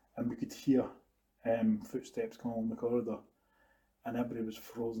 and we could hear footsteps coming along the corridor, and everybody was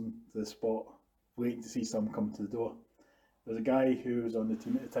frozen to the spot, waiting to see someone come to the door. There was a guy who was on the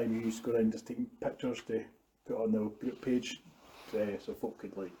team at the time who used to go around just taking pictures to put on the group page, so folk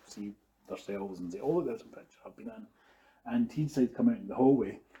could like see themselves and say, oh look, there's a picture I've been in. And he decided to come out in the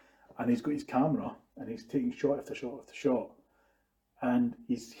hallway, and he's got his camera and he's taking shot after shot after shot, and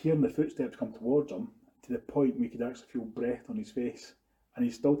he's hearing the footsteps come towards him, to to the point where you could actually feel breath on his face, and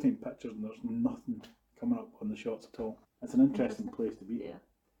he's still taking pictures and there's nothing coming up on the shots at all. It's an interesting place to be. Yeah.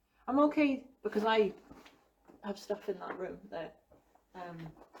 I'm okay because I have stuff in that room there.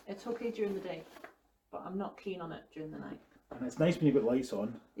 It's okay during the day, but I'm not keen on it during the night. And it's nice when you've got lights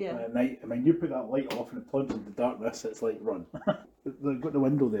on. Yeah. At night, I mean, you put that light off and it plunges into darkness, it's like run. They've got the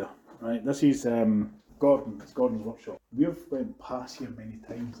window there, right? This is Gordon's workshop. We've went past here many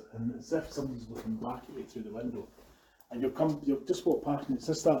times, and it's as if somebody's looking back at you through the window. And you'll just walk past, and it's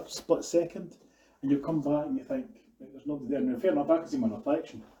just that split second, and you'll come back and you think, there's nobody there. And in fairness, I can see my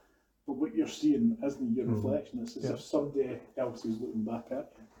reflection, but what you're seeing isn't your reflection, it's as if somebody else is looking back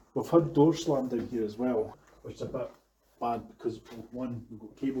at you. We've had doors slammed in here as well, which is a bit bad because, one, we've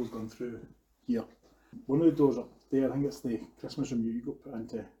got cables going through here. One of the doors up there, I think it's the Christmas room you got put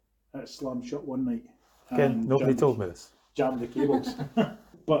into, it slammed shut one night. Again, nobody told me this. Jammed the cables.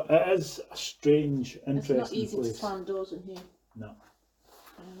 But it is a strange, interesting place. It's not easy to slam doors in here. No.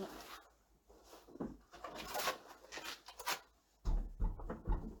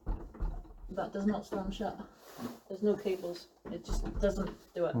 That does not slam shut. There's no cables. It just doesn't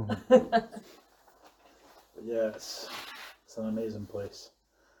do it. Yeah, it's an amazing place.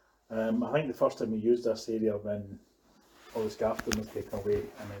 I think the first time we used this area when all the scaffolding was taken away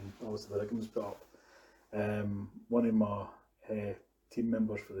and then obviously the rigging was put up, one of my team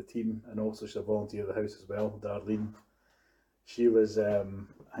members for the team, and also she's a volunteer at the house as well, Darlene, she was, I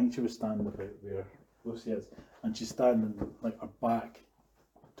think she was standing about where Lucy is, and she's standing like her back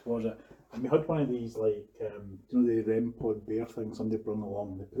towards it. And we had one of these, like, you know, the REM pod bear thing somebody brought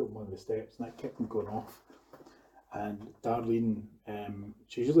along, they put it on one of the steps and that kept them going off. And Darlene,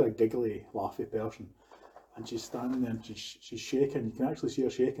 she's usually a giggly, laughy person, and she's standing there and she's shaking. You can actually see her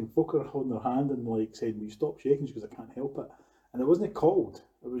shaking. Folk are holding her hand and like saying, "Will you stop shaking?" She goes, "I can't help it." And it wasn't cold.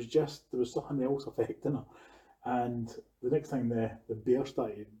 It was just there was something else affecting her. And the next time the bear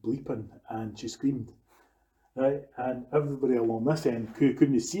started bleeping and she screamed. Right, and everybody along this end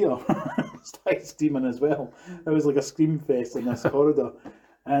couldn't see her started screaming as well. It was like a scream fest in this corridor.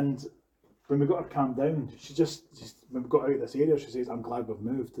 And when we got her calmed down, she just when we got out of this area, she says, "I'm glad we've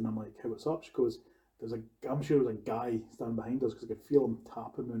moved." And I'm like, "Hey, what's up?" She goes, I'm sure there was a guy standing behind us because I could feel him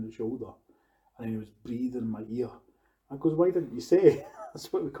tapping me on the shoulder, and then he was breathing in my ear. I goes, "Why didn't you say?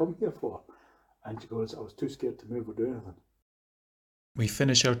 That's what we come here for." And she goes, "I was too scared to move or do anything." We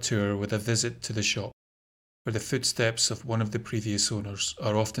finish our tour with a visit to the shop, where the footsteps of one of the previous owners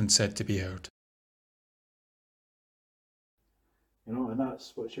are often said to be heard. You know, and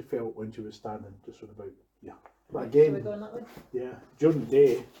that's what she felt when she was standing just about here. But again, Are we going that way? yeah, during the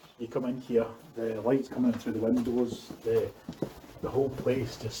day, you come in here, the lights coming in through the windows, the whole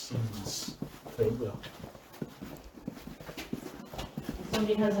place just seems friendlier.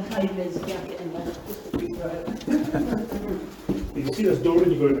 Somebody has a high-vis jacket in there, just to freak her out. You can see this door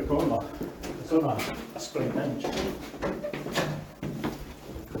when you go in the corner. It's on a spring hinge.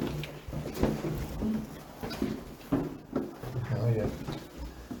 Oh yeah.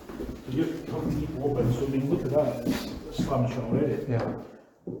 You have to keep open, so I mean, look at that, it's slamming shut already. Yeah.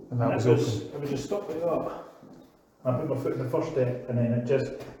 And that was it open. It was just stuck like that. I put my foot in the first step and then it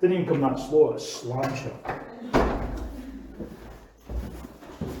just didn't even come that slow, it slammed shut.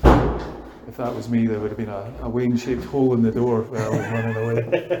 If that was me, there would have been a wing-shaped hole in the door where I was running away.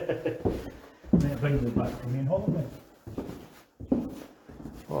 And then it brings it back to the main hall again.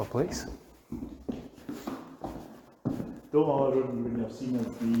 What a place. The only other room you would have seen is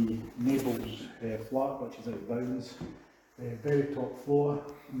the neighbour's flat, which is out of bounds. The very top floor,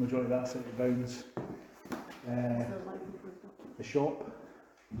 the majority of that's out of bounds. The shop,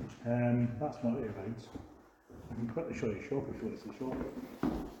 that's not out of bounds. I can quickly show you the shop if you want to see the shop.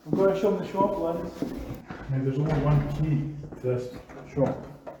 I'm going to show them the shop, Liz. Now there's only one key to this shop.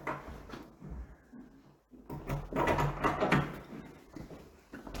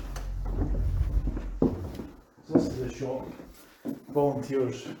 So this is the shop.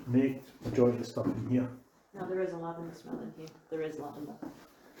 Volunteers make the majority of the stuff in here. Now there is a lavender smell in here. There is lavender.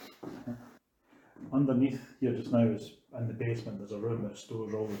 Underneath here just now is in the basement, there's a room that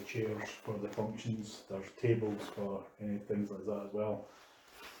stores all the chairs for the functions. There's tables for things like that as well.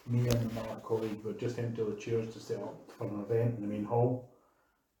 Me and my colleague were just empty all the chairs to set up for an event in the main hall,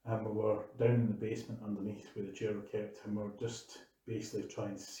 and we were down in the basement underneath where the chairs were kept, and we were just basically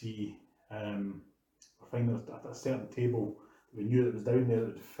trying to see, we're finding a certain table we knew that was down there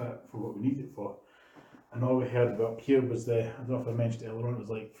that would fit for what we needed it for. And all we heard about up here was I don't know if I mentioned it earlier on, it was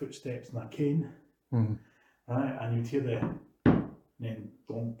like footsteps and a cane. Mm-hmm. And you'd hear the then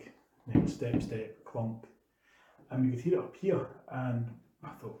donk, then step, clunk, and we could hear it up here. And I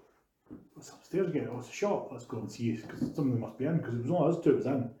thought, what's upstairs again? Oh, it's a shop. Let's go and see, because somebody must be in, because it was only us two was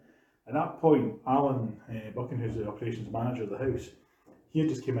in. At that point, Alan Buchan, who's the operations manager of the house, he had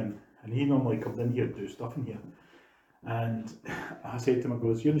just came in, and he normally comes in here to do stuff in here. And I said to him, I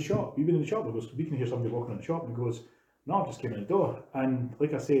goes, "You're in the shop? You've been in the shop?" I goes, "We can hear somebody walking in the shop." And he goes, "No, I just came in the door." And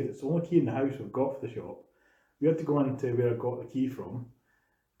like I said, it's the only key in the house we've got for the shop. We had to go into where I got the key from,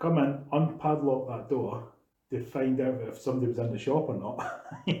 come in, unpadlock that door to find out if somebody was in the shop or not.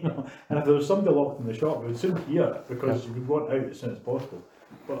 You know, and if there was somebody locked in the shop, we would soon hear it, because we want out as soon as possible.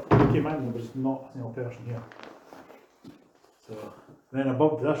 But we came in and there was not a single person here. So then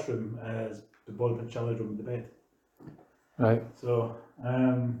above this room is the bottom and chiller's room with the bed. Right. So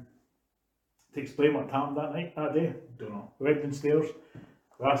to explain what happened that day, don't know. We went downstairs,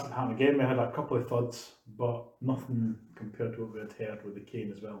 we asked it to happen again, we had a couple of thuds, but nothing compared to what we had heard with the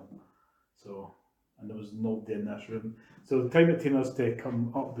cane as well. So, and there was nobody in this room. So the time it took us to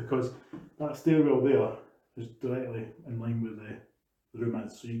come up, because that stairwell there is directly in line with the room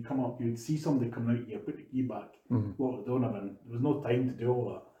is. So you come up, you'd see somebody coming out here, put the key back, lock the door and everything. There was no time to do all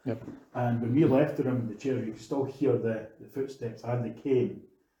that. Yep. And when we left the room in the chair, you could still hear the footsteps and the cane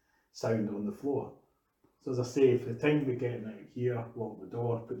sound on the floor. So as I say, for the time we get out here, lock the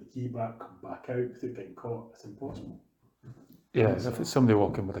door, put the key back, come back out without getting caught, it's impossible. Yeah, so, if it's somebody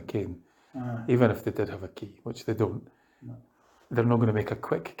walking with a cane, even if they did have a key, which they don't, they're not going to make a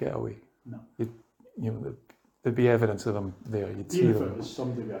quick getaway. No. You know, there'd be evidence of them there. You'd see even them. If it was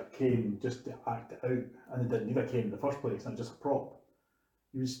somebody with a cane just to act it out, and they didn't need a cane in the first place, and just a prop,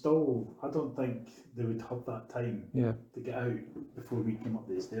 you would still, I don't think they would have that time to get out before we came up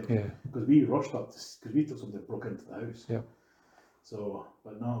the stairs. Yeah. Because we rushed up, because we thought somebody broke into the house. Yeah. So,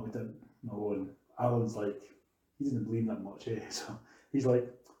 but no, we didn't know. And Alan's like, he didn't believe that much, So he's like,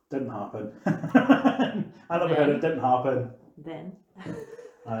 didn't happen. I never heard it didn't happen.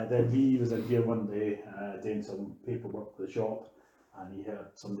 Then he was in here one day doing some paperwork for the shop, and he heard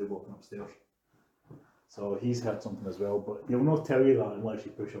somebody walking upstairs. So he's heard something as well, but he'll not tell you that unless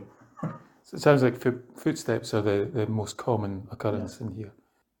you push him. So it sounds like footsteps are the most common occurrence in here.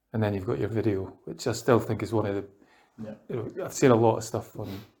 And then you've got your video, which I still think is one of the... You know, I've seen a lot of stuff on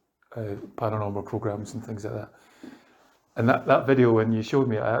paranormal programs and things like that. And that video, when you showed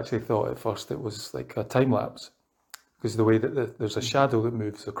me it, I actually thought at first it was like a time lapse, because the way that there's a shadow that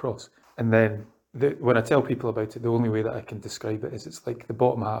moves across. And then when I tell people about it, the only way that I can describe it is it's like the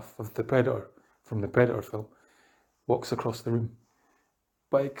bottom half of the Predator, from the Predator film, walks across the room.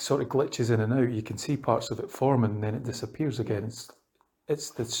 But it sort of glitches in and out. You can see parts of it form and then it disappears again.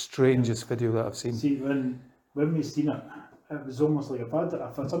 It's the strangest video that I've seen. See, when we seen it, it was almost like if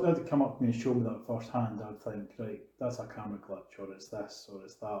somebody had to come up to me and show me that firsthand, I'd think, right, that's a camera glitch, or it's this, or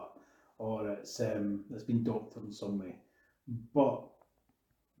it's that, or it's been doctored in some way. But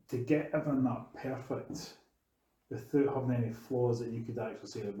to get everything that perfect without having any flaws that you could actually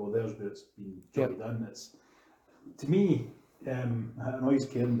say, well, there's where it's been jotted in. It's, to me, it annoys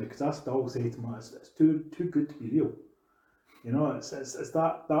Karen, because I still say to him, it's too good to be real. You know, it's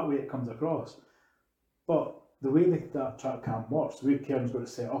that way it comes across. But the way that track cam works, the way Karen's got it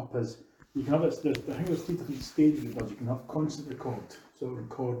set up is, you can have it, I think there's 3 different stages it does. You can have constant record, so it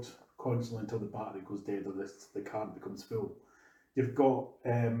records constantly until the battery goes dead or the card becomes full. You've got,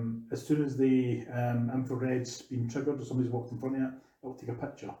 as soon as the infrared's been triggered or somebody's walked in front of it, it'll take a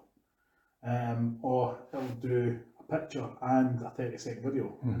picture. Or it'll do a picture and a 30-second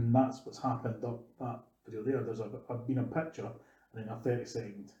video. And that's what's happened up that video there. There's been a picture and then a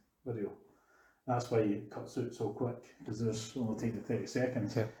 30-second video. That's why it cuts out so quick, because there's only taking 30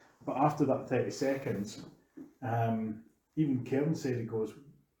 seconds. Yeah. But after that 30 seconds, even Karen said, he goes,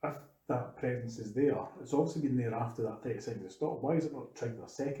 if that presence is there, it's obviously been there after that 30 seconds stopped. Why is it not triggered a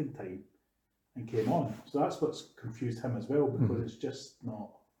second time and came on? So that's what's confused him as well, because it's just not.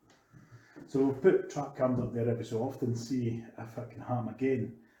 So we'll put track cams up there every so often, see if it can happen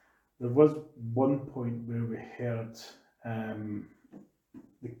again. There was one point where we heard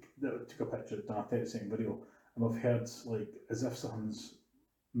that took a picture, done a 30-second video, and we've heard like as if something's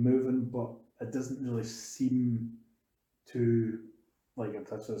moving, but it doesn't really seem to like if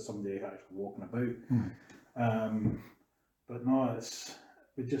this is somebody actually walking about. But no, it's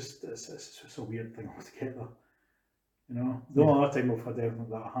just a weird thing altogether. You know, the only other time we've had anything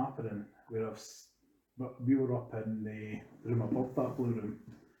like that happening, where we were up in the room above that blue room,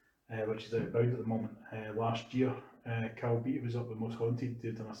 which is outbound at the moment. Last year, Cal Beatty was up with Most Haunted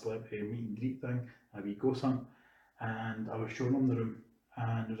doing a celebrity meet and greet thing, a wee ghost hunt, and I was showing them the room,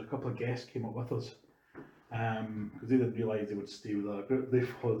 and there was a couple of guests came up with us, because they didn't realise they would stay with our group. They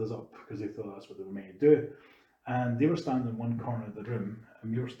followed us up because they thought that's what they were meant to do, And they were standing in one corner of the room,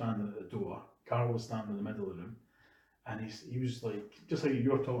 and we were standing at the door. Carl was standing in the middle of the room, and he was like, just like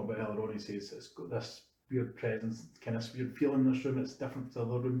you were talking about earlier on, he says, it's got this weird presence, kind of weird feeling in this room, it's different to the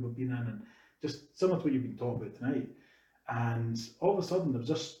other room we've been in, and just similar to what you've been talking about tonight. And all of a sudden, it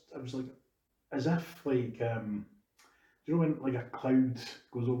was like, as if like, do you know when like a cloud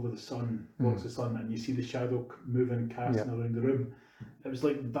goes over the sun, blocks the sun, and you see the shadow moving, casting around the room? It was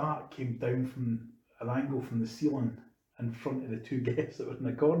like that came down from an angle from the ceiling in front of the two guests that were in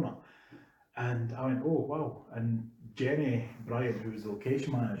the corner. And I went, oh wow. And Jenny Bryant, who was the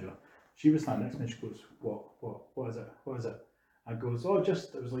location manager, she was standing next to me, she goes, what is it? What is it? I goes, oh,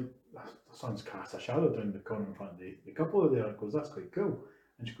 just, it was like, the sun's cast a shadow down the corner in front of the couple of there. I goes, that's quite cool.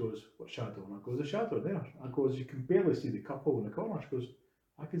 And she goes, what shadow? And I goes, a shadow there. I goes, you can barely see the couple in the corner. She goes,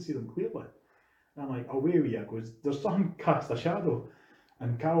 I can see them clearly. And I'm like, away with you. I goes, there's something cast a shadow.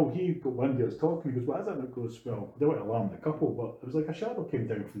 And Carol, he got one day, was talking, he goes, what is it? And it goes, well, they want to alarm the couple, but it was like a shadow came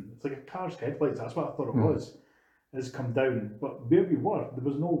down from, it's like a car's headlights, that's what I thought it was. It's come down, but where we were, there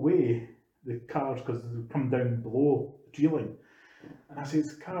was no way the cars, because they would come down below the tree line. And I said,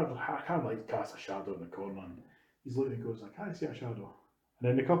 I can't like cast a shadow in the corner. And he's looking and goes, I can't see a shadow. And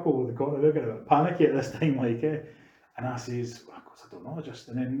then the couple in the corner, they're getting a bit panicky at this time, like, and I says, I don't know,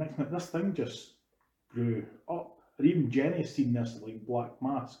 and then next minute, this thing just grew up. And even Jenny's seen this like black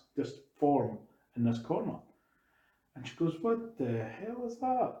mask just form in this corner. And she goes, what the hell is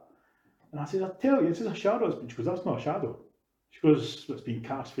that? And I said, I tell you, it's just a shadow. She goes, that's not a shadow. She goes, it's been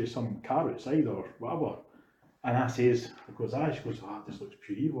cast for some car outside or whatever. And I says, she goes, oh, this looks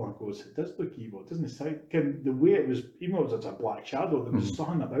pure evil. I goes, it does look evil. It doesn't sound, the way it was, even though it was a black shadow, there was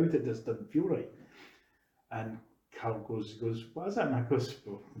something about it that just didn't feel right. And Carl goes, what is it? And I goes,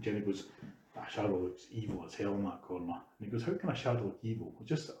 well, Jenny goes, that shadow looks evil as hell in that corner. And he goes, how can a shadow look evil? It's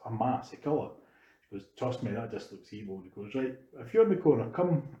just a mass, a colour. She goes, trust me, that just looks evil. And he goes, right, if you're in the corner,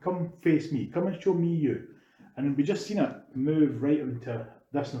 come face me, come and show me you. And we just seen it move right into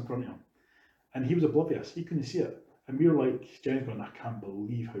this in front of him. And he was oblivious, he couldn't see it. And we were like, Jenny's going, I can't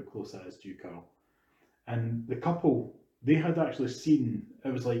believe how close that is to you, Carl. And the couple, they had actually seen,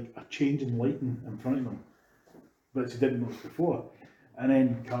 it was like a change in lighting in front of them, but she didn't notice before. And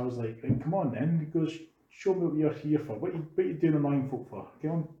then Carl was like, come on then. He goes, show me what you're here for. What you doing annoying folk for?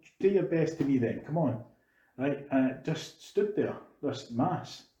 Come on, do your best to me then, come on. Right, and it just stood there, this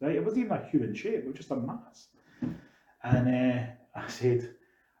mass, right? It wasn't even a human shape, it was just a mass. And I said,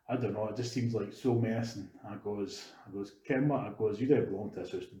 I don't know, it just seems like so menacing. I goes, Ken, what? I goes, you don't belong to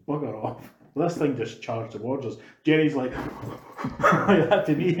this house, bugger off. Well, this thing just charged towards us. Jenny's like, like that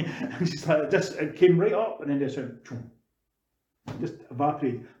to me. And she's like, it came right up and then just went, just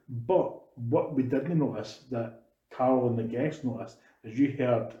evaporated. But what we didn't notice, that Carol and the guests noticed, is you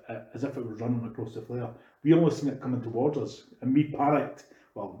heard it as if it was running across the flare. We only seen it coming towards us, and we panicked.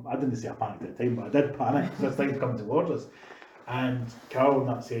 Well, I didn't say I panicked at the time, but I did panic because this thing's coming towards us. And Carol and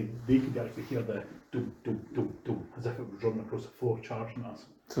that said they could actually hear the dum dum dum dum as if it was running across the floor, charging us.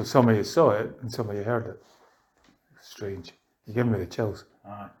 So some of you saw it and some of you heard it. Strange. You're giving me the chills.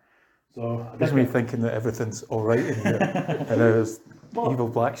 So it gives me thinking that everything's all right in here, and there's evil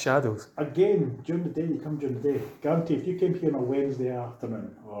black shadows. Again, during the day, you come during the day. Guarantee, if you came here on a Wednesday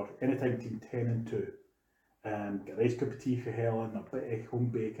afternoon or any time between 10 and 2, get a nice cup of tea for Helen, a bit of home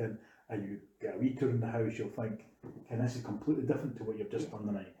bacon, and you get a wee tour in the house, you'll think, okay, this is completely different to what you've just done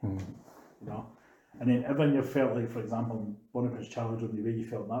tonight. You know? And then everyone you felt like, for example, in Bannockburn Challenge room, the way you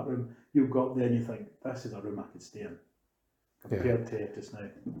felt in that room, you go up there and you think, this is a room I could stay in. Compared to just now.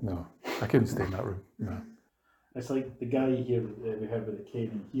 No, I couldn't stay in that room. No. It's like the guy here we heard with the cane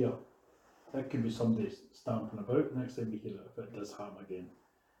in here. That could be somebody stamping about next time we hear it, if it does happen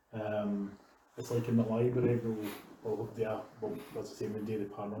again. It's like in the library, we'll as I say, we do the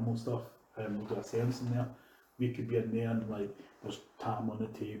paranormal stuff, we'll do a seance in there. We could be in there and like there's tam on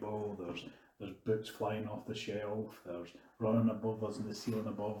the table, there's books flying off the shelf, there's running above us in the ceiling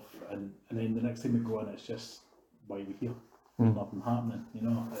above, and then the next time we go in, it's just, why are we here? Nothing happening, you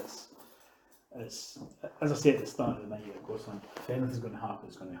know. It's as I said at the start of the night, it goes on, if anything's going to happen,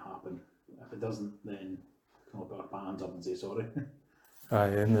 it's going to happen. If it doesn't, then we can all put our hands up and say sorry. Aye,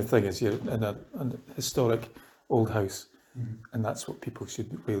 and the thing is, you're in a historic old house, and that's what people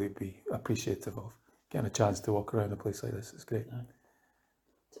should really be appreciative of. Getting a chance to walk around a place like this is great.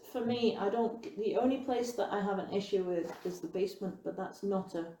 For me, the only place that I have an issue with is the basement, but that's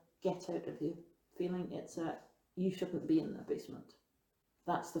not a get out of you feeling, it's a you shouldn't be in the basement.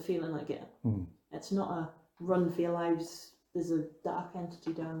 That's the feeling I get. It's not a run for your lives, there's a dark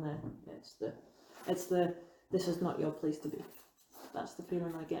entity down there. It's the this is not your place to be. That's the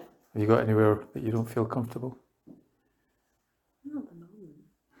feeling I get. Have you got anywhere that you don't feel comfortable?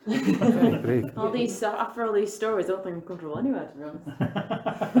 Very brave. After all these stories, I don't think I'm comfortable anywhere, to be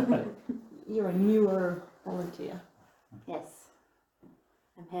honest. You're a newer volunteer. Yes.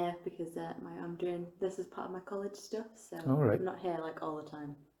 I'm here because I'm doing this as part of my college stuff, so All right. I'm not here like all the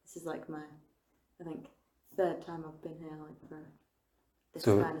time. This is like my, I think, third time I've been here like for this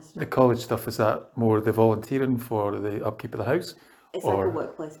So kind of stuff. the college stuff, is that more the volunteering for the upkeep of the house? It's or- like a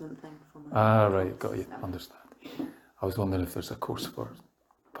work placement thing for my Right, got you, so. understand. I was wondering if there's a course for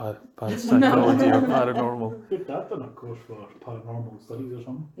parapsychology or paranormal. Your dad done a course for paranormal studies or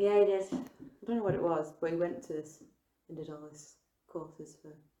something. Yeah, he did. I don't know what it was, but he went to this and did all his courses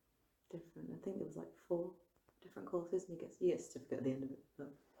for different. I think there was like 4 different courses, and you get a certificate at the end of it.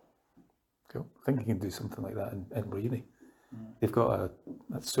 But Cool. I think you can do something like that in Eerie. They've got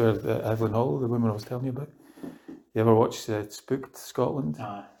that's where the Evelyn Hall, the woman I was telling you about. You ever watch Spooked Scotland?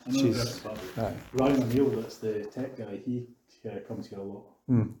 Aye, I know She's- about it. Aye. Ryan O'Neill, that's the tech guy, he comes here a lot.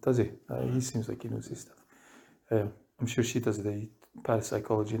 Does he? He seems like he knows his stuff. I'm sure she does the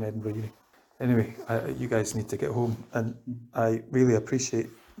parapsychology in Edinburgh Uni. Anyway, you guys need to get home, and I really appreciate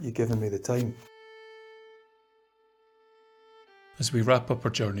you giving me the time. As we wrap up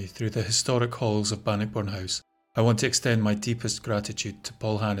our journey through the historic halls of Bannockburn House, I want to extend my deepest gratitude to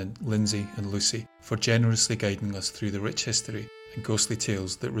Paul Hannon, Lindsey and Lucy for generously guiding us through the rich history and ghostly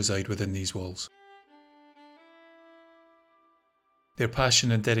tales that reside within these walls. Their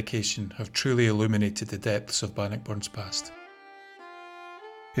passion and dedication have truly illuminated the depths of Bannockburn's past.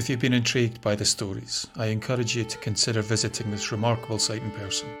 If you've been intrigued by the stories, I encourage you to consider visiting this remarkable site in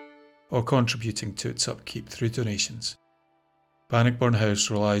person, or contributing to its upkeep through donations. Bannockburn House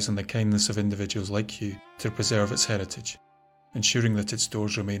relies on the kindness of individuals like you to preserve its heritage, ensuring that its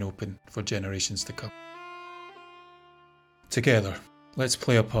doors remain open for generations to come. Together, let's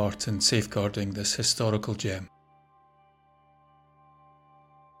play a part in safeguarding this historical gem.